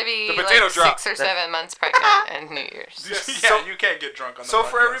 I'm gonna be The like potato drop. 6 or 7 months pregnant and New Year's. Yeah, So- you can't get drunk on the So podcast.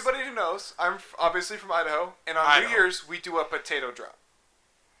 for everybody who knows, I'm obviously from Idaho, and on New Idaho. Year's we do a potato drop.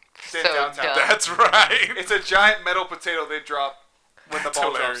 So downtown. dumb. That's right. It's a giant metal potato they drop when the That's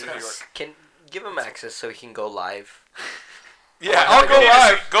ball drops in New hilarious. York. Can give him access so he can go live. Yeah, I'll we go need to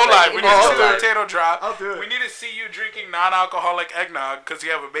live. see- Go live. We need I'll to go see the live. potato drop. I'll do it. We need to see you drinking non-alcoholic eggnog because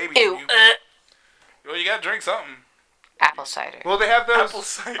you have a baby Ew. in you. Well, you gotta drink something. Apple cider. Well, they have those. Apple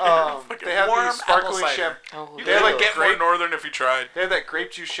cider. They have Warm these sparkling apple cider. champagne. Oh, You They could like like get grape- more northern if you tried. They have that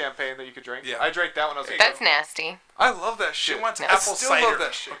grape juice champagne that you could drink. Yeah. I drank that when I was a There you kid. That's nasty. I love that She shit. wants No. I apple still cider. love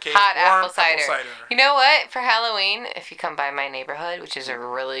that shit. Okay, Hot warm apple cider. cider. You know what? For Halloween, if you come by my neighborhood, which is a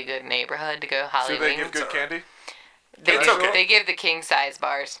really good neighborhood to go Do Halloween, they give good candy? they It's give, okay. they give the king size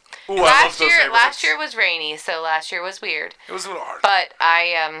bars. Ooh, I love last those year neighborhoods. was rainy, so last year was weird. It was a little hard. But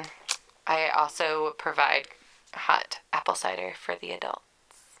I also provide hot apple cider for the adults.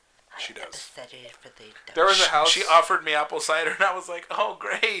 She does. There was a house. She offered me apple cider, and I was like, "Oh,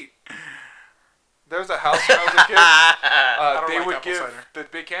 great!" There was a house when I was a kid. don't They like would apple give cider. the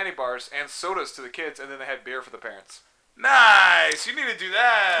big candy bars and sodas to the kids, and then they had beer for the parents. Nice. You need to do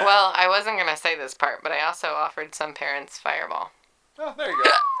that. Well, I wasn't gonna say this part, but I also offered some parents Fireball Oh, there you go.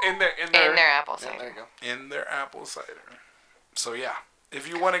 In their in their apple Yeah, there cider. you go. in their apple cider. So yeah, if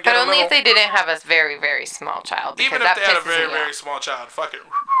you want to But get a only little, if they didn't have a very, very small child. Because even if that they had a pisses very me very off. small child, fuck it.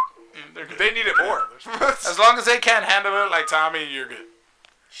 They're good. They need it more. As long as they can't handle it like Tommy, you're good.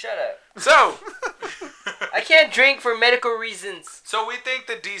 Shut up. So, I can't drink for medical reasons. so we think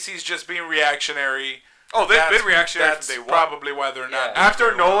that DC's just being reactionary. Oh, they've That's- been reactionary That's from day one. probably why they're not. Yeah. doing After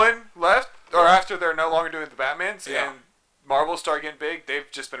very well. Nolan left, or after they're no longer doing the Batmans, Yeah. and Marvel started getting big, they've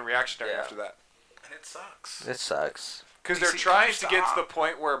just been reactionary Yeah. after that. And it sucks. It sucks. Because they're DC, trying to get to stop. the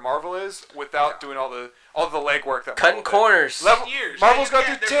point where Marvel is without doing all the legwork that Cutting Marvel did. corners. Level- Years. Marvel's Yeah, you got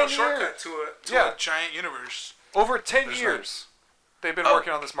can't- through there's 10 no years. shortcut to Yeah. a giant universe. Over 10 There's years, they've been Oh.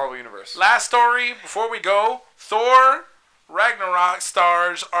 working on this Marvel universe. Last story before we go: Thor Ragnarok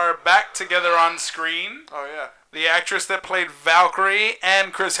stars are back together on screen. Oh yeah. The actress that played Valkyrie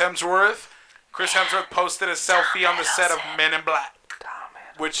and Chris Hemsworth. Chris Hemsworth posted a selfie on the set of Men in Black.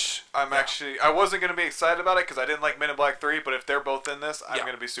 Which I wasn't gonna be excited about it because I didn't like Men in Black 3, but if they're both in this, I'm Yeah.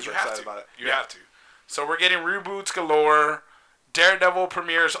 gonna be super You have excited to. about it. You have to. So we're getting reboots galore. Daredevil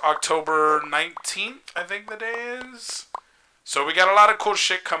premieres October 19th, I think the day is. So we got a lot of cool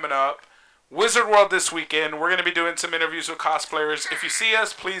shit coming up. Wizard World this weekend. We're going to be doing some interviews with cosplayers. If you see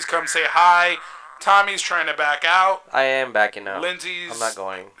us, please come say hi. Tommy's trying to back out. I am backing out. Lindsay's... I'm not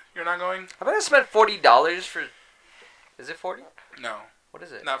going. You're not going? I'm gonna spend $40 for. Is it 40? No, What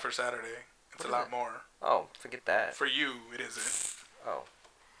is it? not for Saturday. It's What a is lot it? more. Oh, forget that. For you, it isn't. Oh,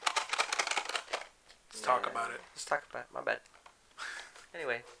 Let's talk about it. let's talk about it. My bad.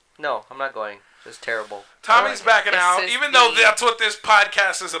 Anyway, no, I'm not going. It's terrible. Tommy's backing It's out, just even though the- that's what this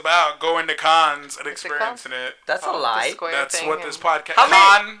podcast is about, going to cons and What's it called? experiencing it. That's a The lie. square That's thing what and- this podcast, How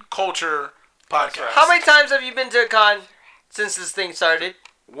many- con culture podcast. How many times have you been to a con since this thing started?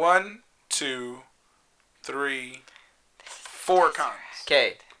 1, 2, 3, 4 cons.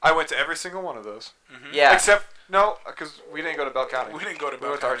 Okay. I went to every single one of those. Yeah. Except, no, because we didn't go to Bell County. We didn't go to We Bell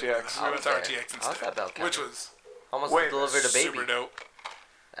went to County. RTX. We went to I was RTX there. I was instead, at Bell County. which was Almost Wait, delivered a baby. super dope.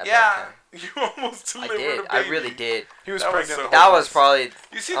 at Bell Yeah, County. you almost I delivered did. a baby. I really did. He was That was pregnant. so the That whole was time. probably.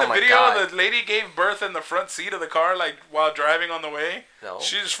 You see Oh the my video God. the lady gave birth in the front seat of the car, like while driving on the way? No.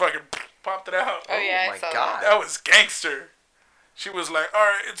 She just fucking popped it out. Oh, yeah, my I saw God. That was gangster. She was like, "All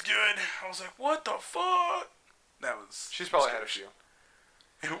right, it's good." I was like, "What the fuck?" That was. She's probably ahead of you.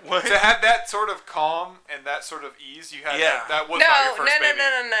 What? To have that sort of calm and that sort of ease, you had Yeah. that was No, not your no, first no, baby.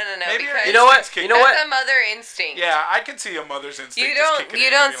 no. Maybe Because You know what? Instincts You know that's what? a mother instinct. Yeah, I can see a mother's instinct. You just don't kicking you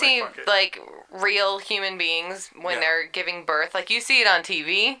in don't and see being fuck it. like real human beings when Yeah. they're giving birth. Like you see it on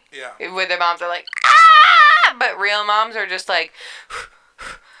TV Yeah. where their moms are like ah, but real moms are just like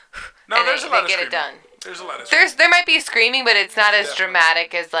No, and there's they, a lot they of get it screaming. done. There's a lot of There might be screaming, but it's not as Definitely.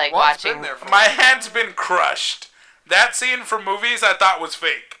 dramatic as like Juan's watching. been there for My hand's been crushed. That scene from movies I thought was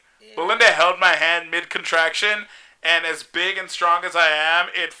fake. Belinda held my hand mid-contraction, and as big and strong as I am,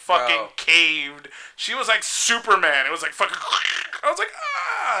 it fucking Bro. caved. She was like Superman. It was like fucking... I was like,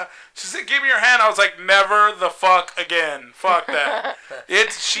 ah! She said, give me your hand. I was like, never the fuck again. Fuck that.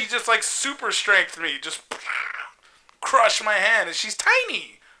 She just like super strength me. Just crushed my hand, and she's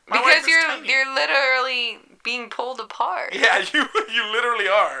tiny. My wife Because is you're tiny. you're literally being pulled apart. Yeah, you literally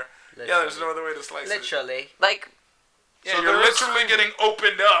are. Yeah, there's no other way to slice it. Literally. Like Yeah, So you're there is literally screaming. getting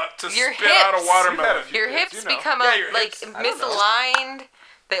opened up to Your spit out a hips. watermelon. You've had a your kids, hips you know. become Yeah, your like hips. I don't know. misaligned.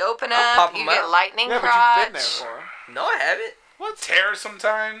 They open I'll up. pop You 'em get out. lightning Yeah, but crotch. you've been there for him. No, I haven't. Tear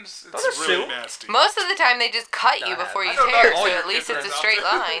sometimes. It's Don't really assume. nasty. Most of the time, they just cut No, you I before you haven't. I don't tear, know so all your at least kids' it's a are straight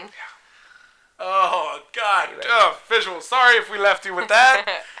out. line. Oh God, Anyway. visual. Sorry if we left you with that,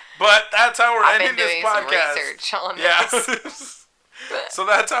 but that's how we're I've ending been this doing some podcast. research on Yeah. this. So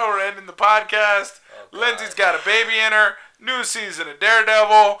that's how we're ending the podcast. God. Lindsay's got a baby in her. New season of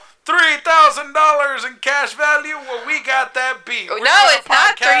Daredevil. $3,000 in cash value. Well, we got that beat. We're No, doing a it's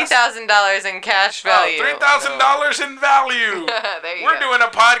not podcast- $3,000 in cash value. Oh, $3,000 in value. There you We're go. doing a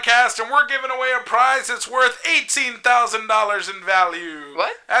podcast and we're giving away a prize that's worth $18,000 in value.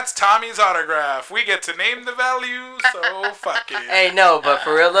 What? That's Tommy's autograph. We get to name the value, so fuck it. Hey, no, but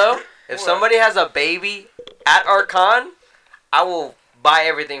for real though, if What? somebody has a baby at our con, I will buy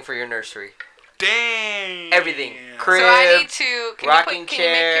everything for your nursery. Dang. Everything. Crib. So I need to. rocking Can you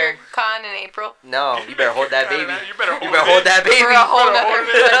make chair. your con in April No, you better hold that baby. You better hold, You better hold that baby. for a whole better nother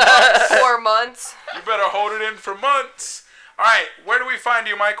hold it 4 months? You better hold it in for months. All right, where do we find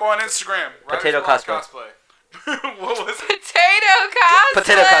you, Michael, on Instagram? Potato Riders cosplay. Block What was it? Potato cosplay.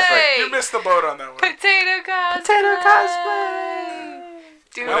 Potato cosplay. You missed the boat on that one. Potato cosplay. Potato cosplay.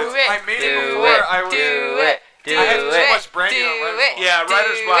 Do Well, it. I made it Do before it. I was. Do it. Do I had it. too much branding Do on Writer's it. Block. Yeah, Do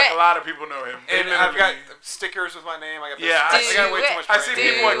Writer's Block, it. a lot of people know him. They And I've got literally- stickers with my name. I got Yeah, I I got way see- too much I see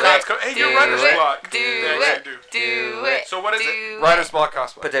branding. people at Do cons it. go, hey, Do you're Writer's it. Block. Do They it. actually do. Do it. it. So what is it? Do Writer's Block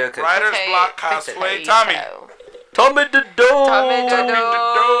cosplay. Potato cosplay. Writer's Potato- Block cosplay. potato. Tommy. Tommy the dog. Tommy the Tommy the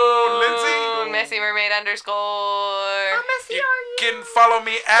dog. dog. Lindsay. Messy Mermaid _ You can follow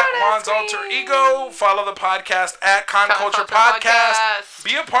me at Juan's Alter Ego. Follow the podcast at Con Culture Podcast.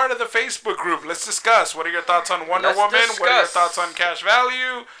 Be a part of the Facebook group. Let's discuss. What are your thoughts on Wonder Let's Woman? What are your discuss. thoughts on cash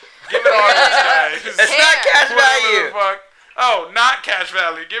value? Give it all to us, guys. It's not cash Whatever value. the fuck. Oh, not cash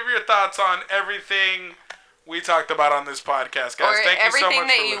value. Give your thoughts on everything we talked about on this podcast, guys. Or Thank you so everything much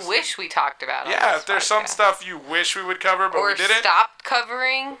that for you listening. wish we talked about. on Yeah, this if there's some podcast. stuff you wish we would cover but or we didn't, stopped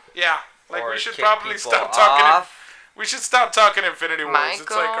covering. yeah, like Or we should kick probably people stop talking. off. We should stop talking Infinity Wars. It's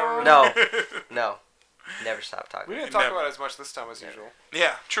like a Michael. No. No. Never stop We talking. didn't talk Never. about it as much this time as usual.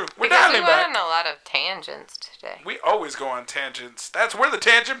 Yeah, true. We're Because we dialing went back. on a lot of tangents today. We always go on tangents. We're the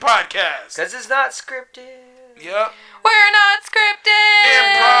Tangent Podcast. Because it's not scripted. Yep. We're not scripted.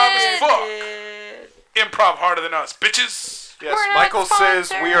 Improv as fuck. Scripted. Improv harder than us, bitches. Yes, We're not Michael says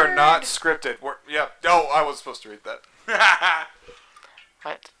we are not sponsored. scripted. Oh, I was supposed to read that.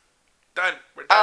 What? Done. We're done.